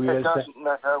 it doesn't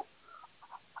matter.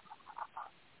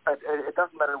 It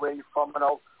doesn't matter where you're from, and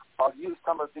I'll use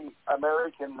some of the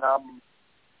American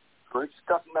groups. It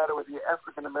doesn't matter whether you're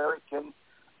African American,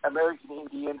 American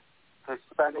Indian,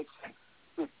 Hispanic.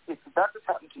 If that has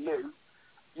happened to you,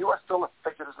 you are still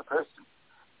affected as a person.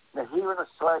 Now, here in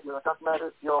Australia, it doesn't matter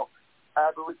if you're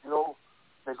Aboriginal.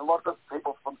 There's a lot of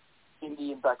people from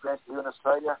Indian backgrounds here in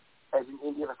Australia, as in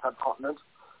India, the subcontinent,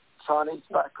 Chinese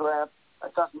background.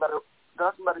 It doesn't matter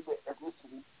your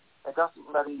ethnicity. It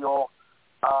doesn't matter your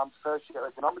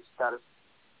socio-economic status.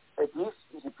 Abuse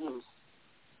is abuse,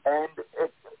 and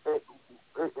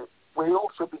we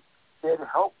all should be there to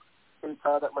help each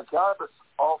other, regardless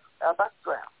of our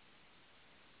background.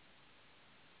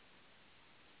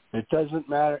 It doesn't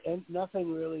matter, and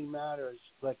nothing really matters.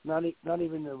 Like not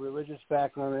even the religious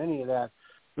background or any of that.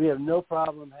 We have no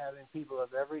problem having people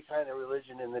of every kind of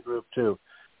religion in the group too,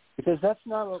 because that's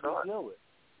not what we deal with.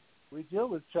 We deal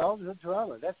with childhood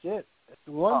trauma. That's it. It's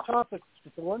one topic.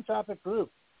 It's a one-topic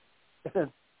group,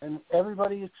 and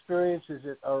everybody experiences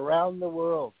it around the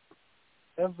world.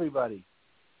 Everybody.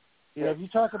 You know, if you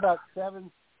talk about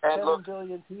 7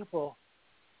 billion people,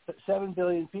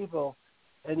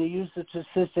 and you use the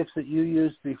statistics that you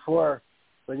used before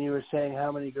when you were saying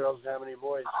how many girls and how many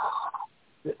boys,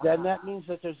 then that means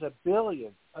that there's a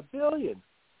billion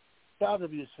child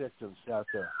abuse victims out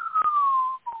there.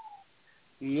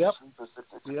 Yep.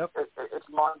 It's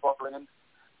mind-boggling.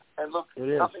 And look,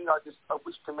 something I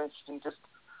wish to mention, just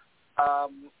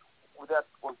without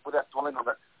dwelling on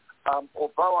it.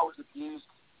 Although I was abused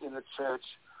in the church,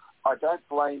 I don't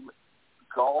blame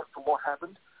God for what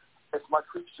happened. It's my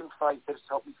Christian faith that has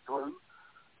helped me through.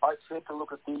 I tend to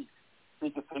look at the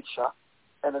bigger picture,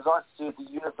 and as I see it,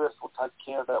 the universe will take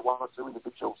care of that one or two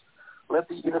individuals. Let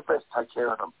the universe take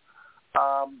care of them.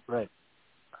 Right.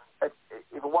 If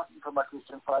it wasn't for my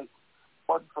Christian faith,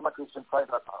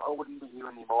 I wouldn't be here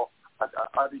anymore.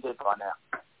 I'd be dead by now.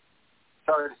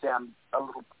 Sorry to sound a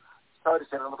little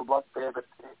blunt there, but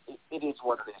it is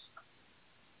what it is.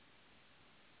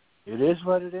 It is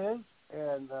what it is,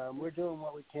 and we're doing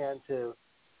what we can to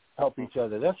help each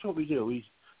other. That's what we do. We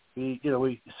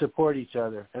support each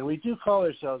other, and we do call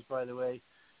ourselves, by the way,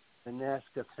 the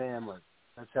NAASCA family.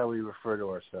 That's how we refer to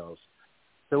ourselves.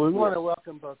 So we want to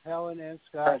welcome both Helen and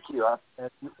Scott Thank you.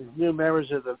 as new members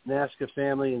of the NASCA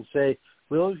family and say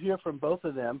we'll hear from both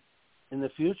of them in the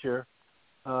future.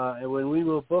 And when we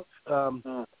will book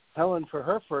Helen for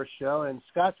her first show and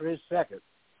Scott for his second.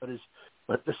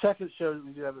 But the second show that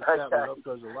we do have with Scott, we hope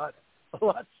goes a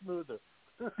lot smoother.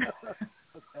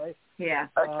 Okay. Yeah.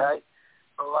 Okay.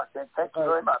 All right then. Thank you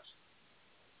very much.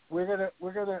 We're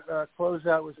gonna close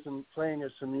out with some playing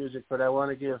of some music, but I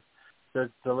want to give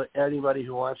anybody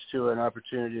who wants to an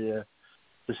opportunity to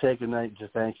say goodnight and to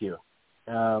thank you.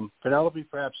 Penelope,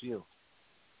 perhaps you.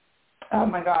 Oh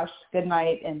my gosh, good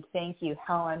night, and thank you,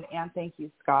 Helen, and thank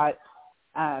you, Scott,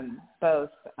 both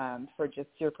for just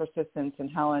your persistence, and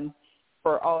Helen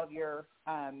for all of your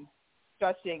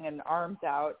stretching and arms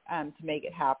out to make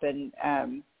it happen.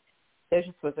 It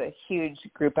just was a huge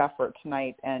group effort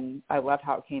tonight, and I love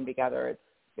how it came together.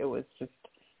 It was just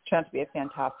turned out to be a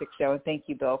fantastic show, and thank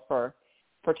you, Bill, for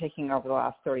taking over the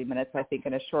last 30 minutes. I think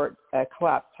in a short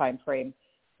collapsed time frame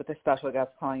with a special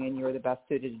guest calling in, you were the best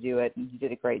suited to do it, and you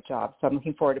did a great job. So I'm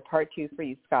looking forward to part 2 for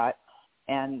you, Scott,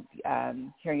 and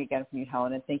hearing again from you,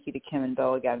 Helen, and thank you to Kim and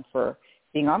Bill again for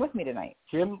being on with me tonight.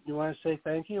 Kim, you want to say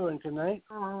thank you and good night?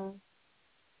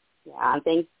 Yeah,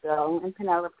 thanks, Bill and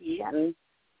Penelope and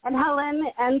Helen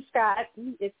and Scott.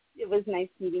 It was nice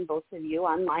meeting both of you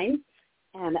online,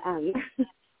 and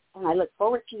and I look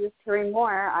forward to just hearing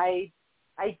more.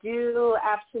 I do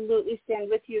absolutely stand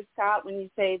with you, Scott, when you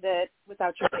say that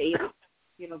without your faith,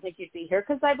 you don't think you'd be here,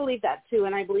 because I believe that too,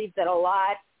 and I believe that a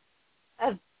lot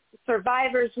of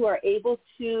survivors who are able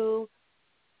to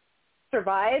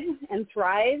survive and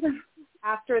thrive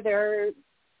after their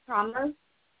traumas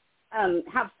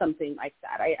have something like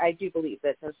that. I do believe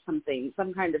that there's some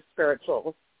kind of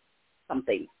spiritual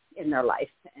something in their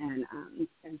life, and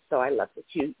so I love that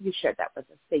you shared that with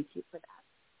us. Thank you for that.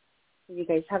 You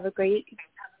guys have a great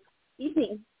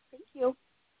evening. Thank you.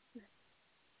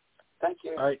 Thank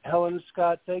you. All right, Helen and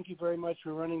Scott, thank you very much.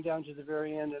 We're running down to the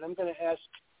very end, and I'm going to ask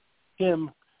Kim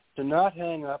to not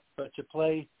hang up, but to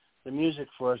play the music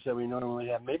for us that we normally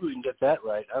have. Maybe we can get that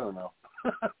right. I don't know.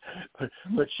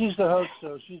 but she's the host,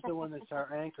 so she's the one that's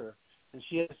our anchor, and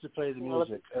she has to play the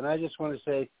music. And I just want to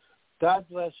say, God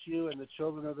bless you and the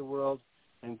children of the world,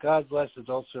 and God bless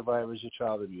adult survivors of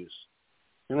child abuse.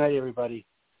 Good night, everybody.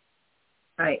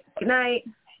 All right. Good night.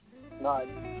 Night.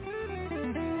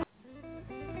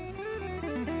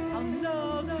 I'll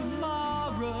know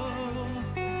tomorrow,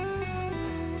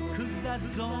 'cause that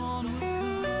dawn will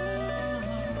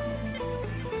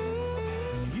come.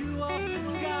 You are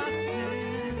forgotten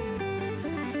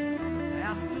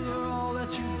after all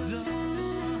that you've done.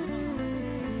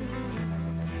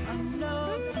 I know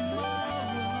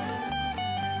tomorrow,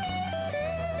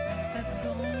 that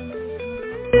dawn will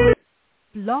come.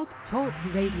 Blog Talk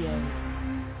Radio.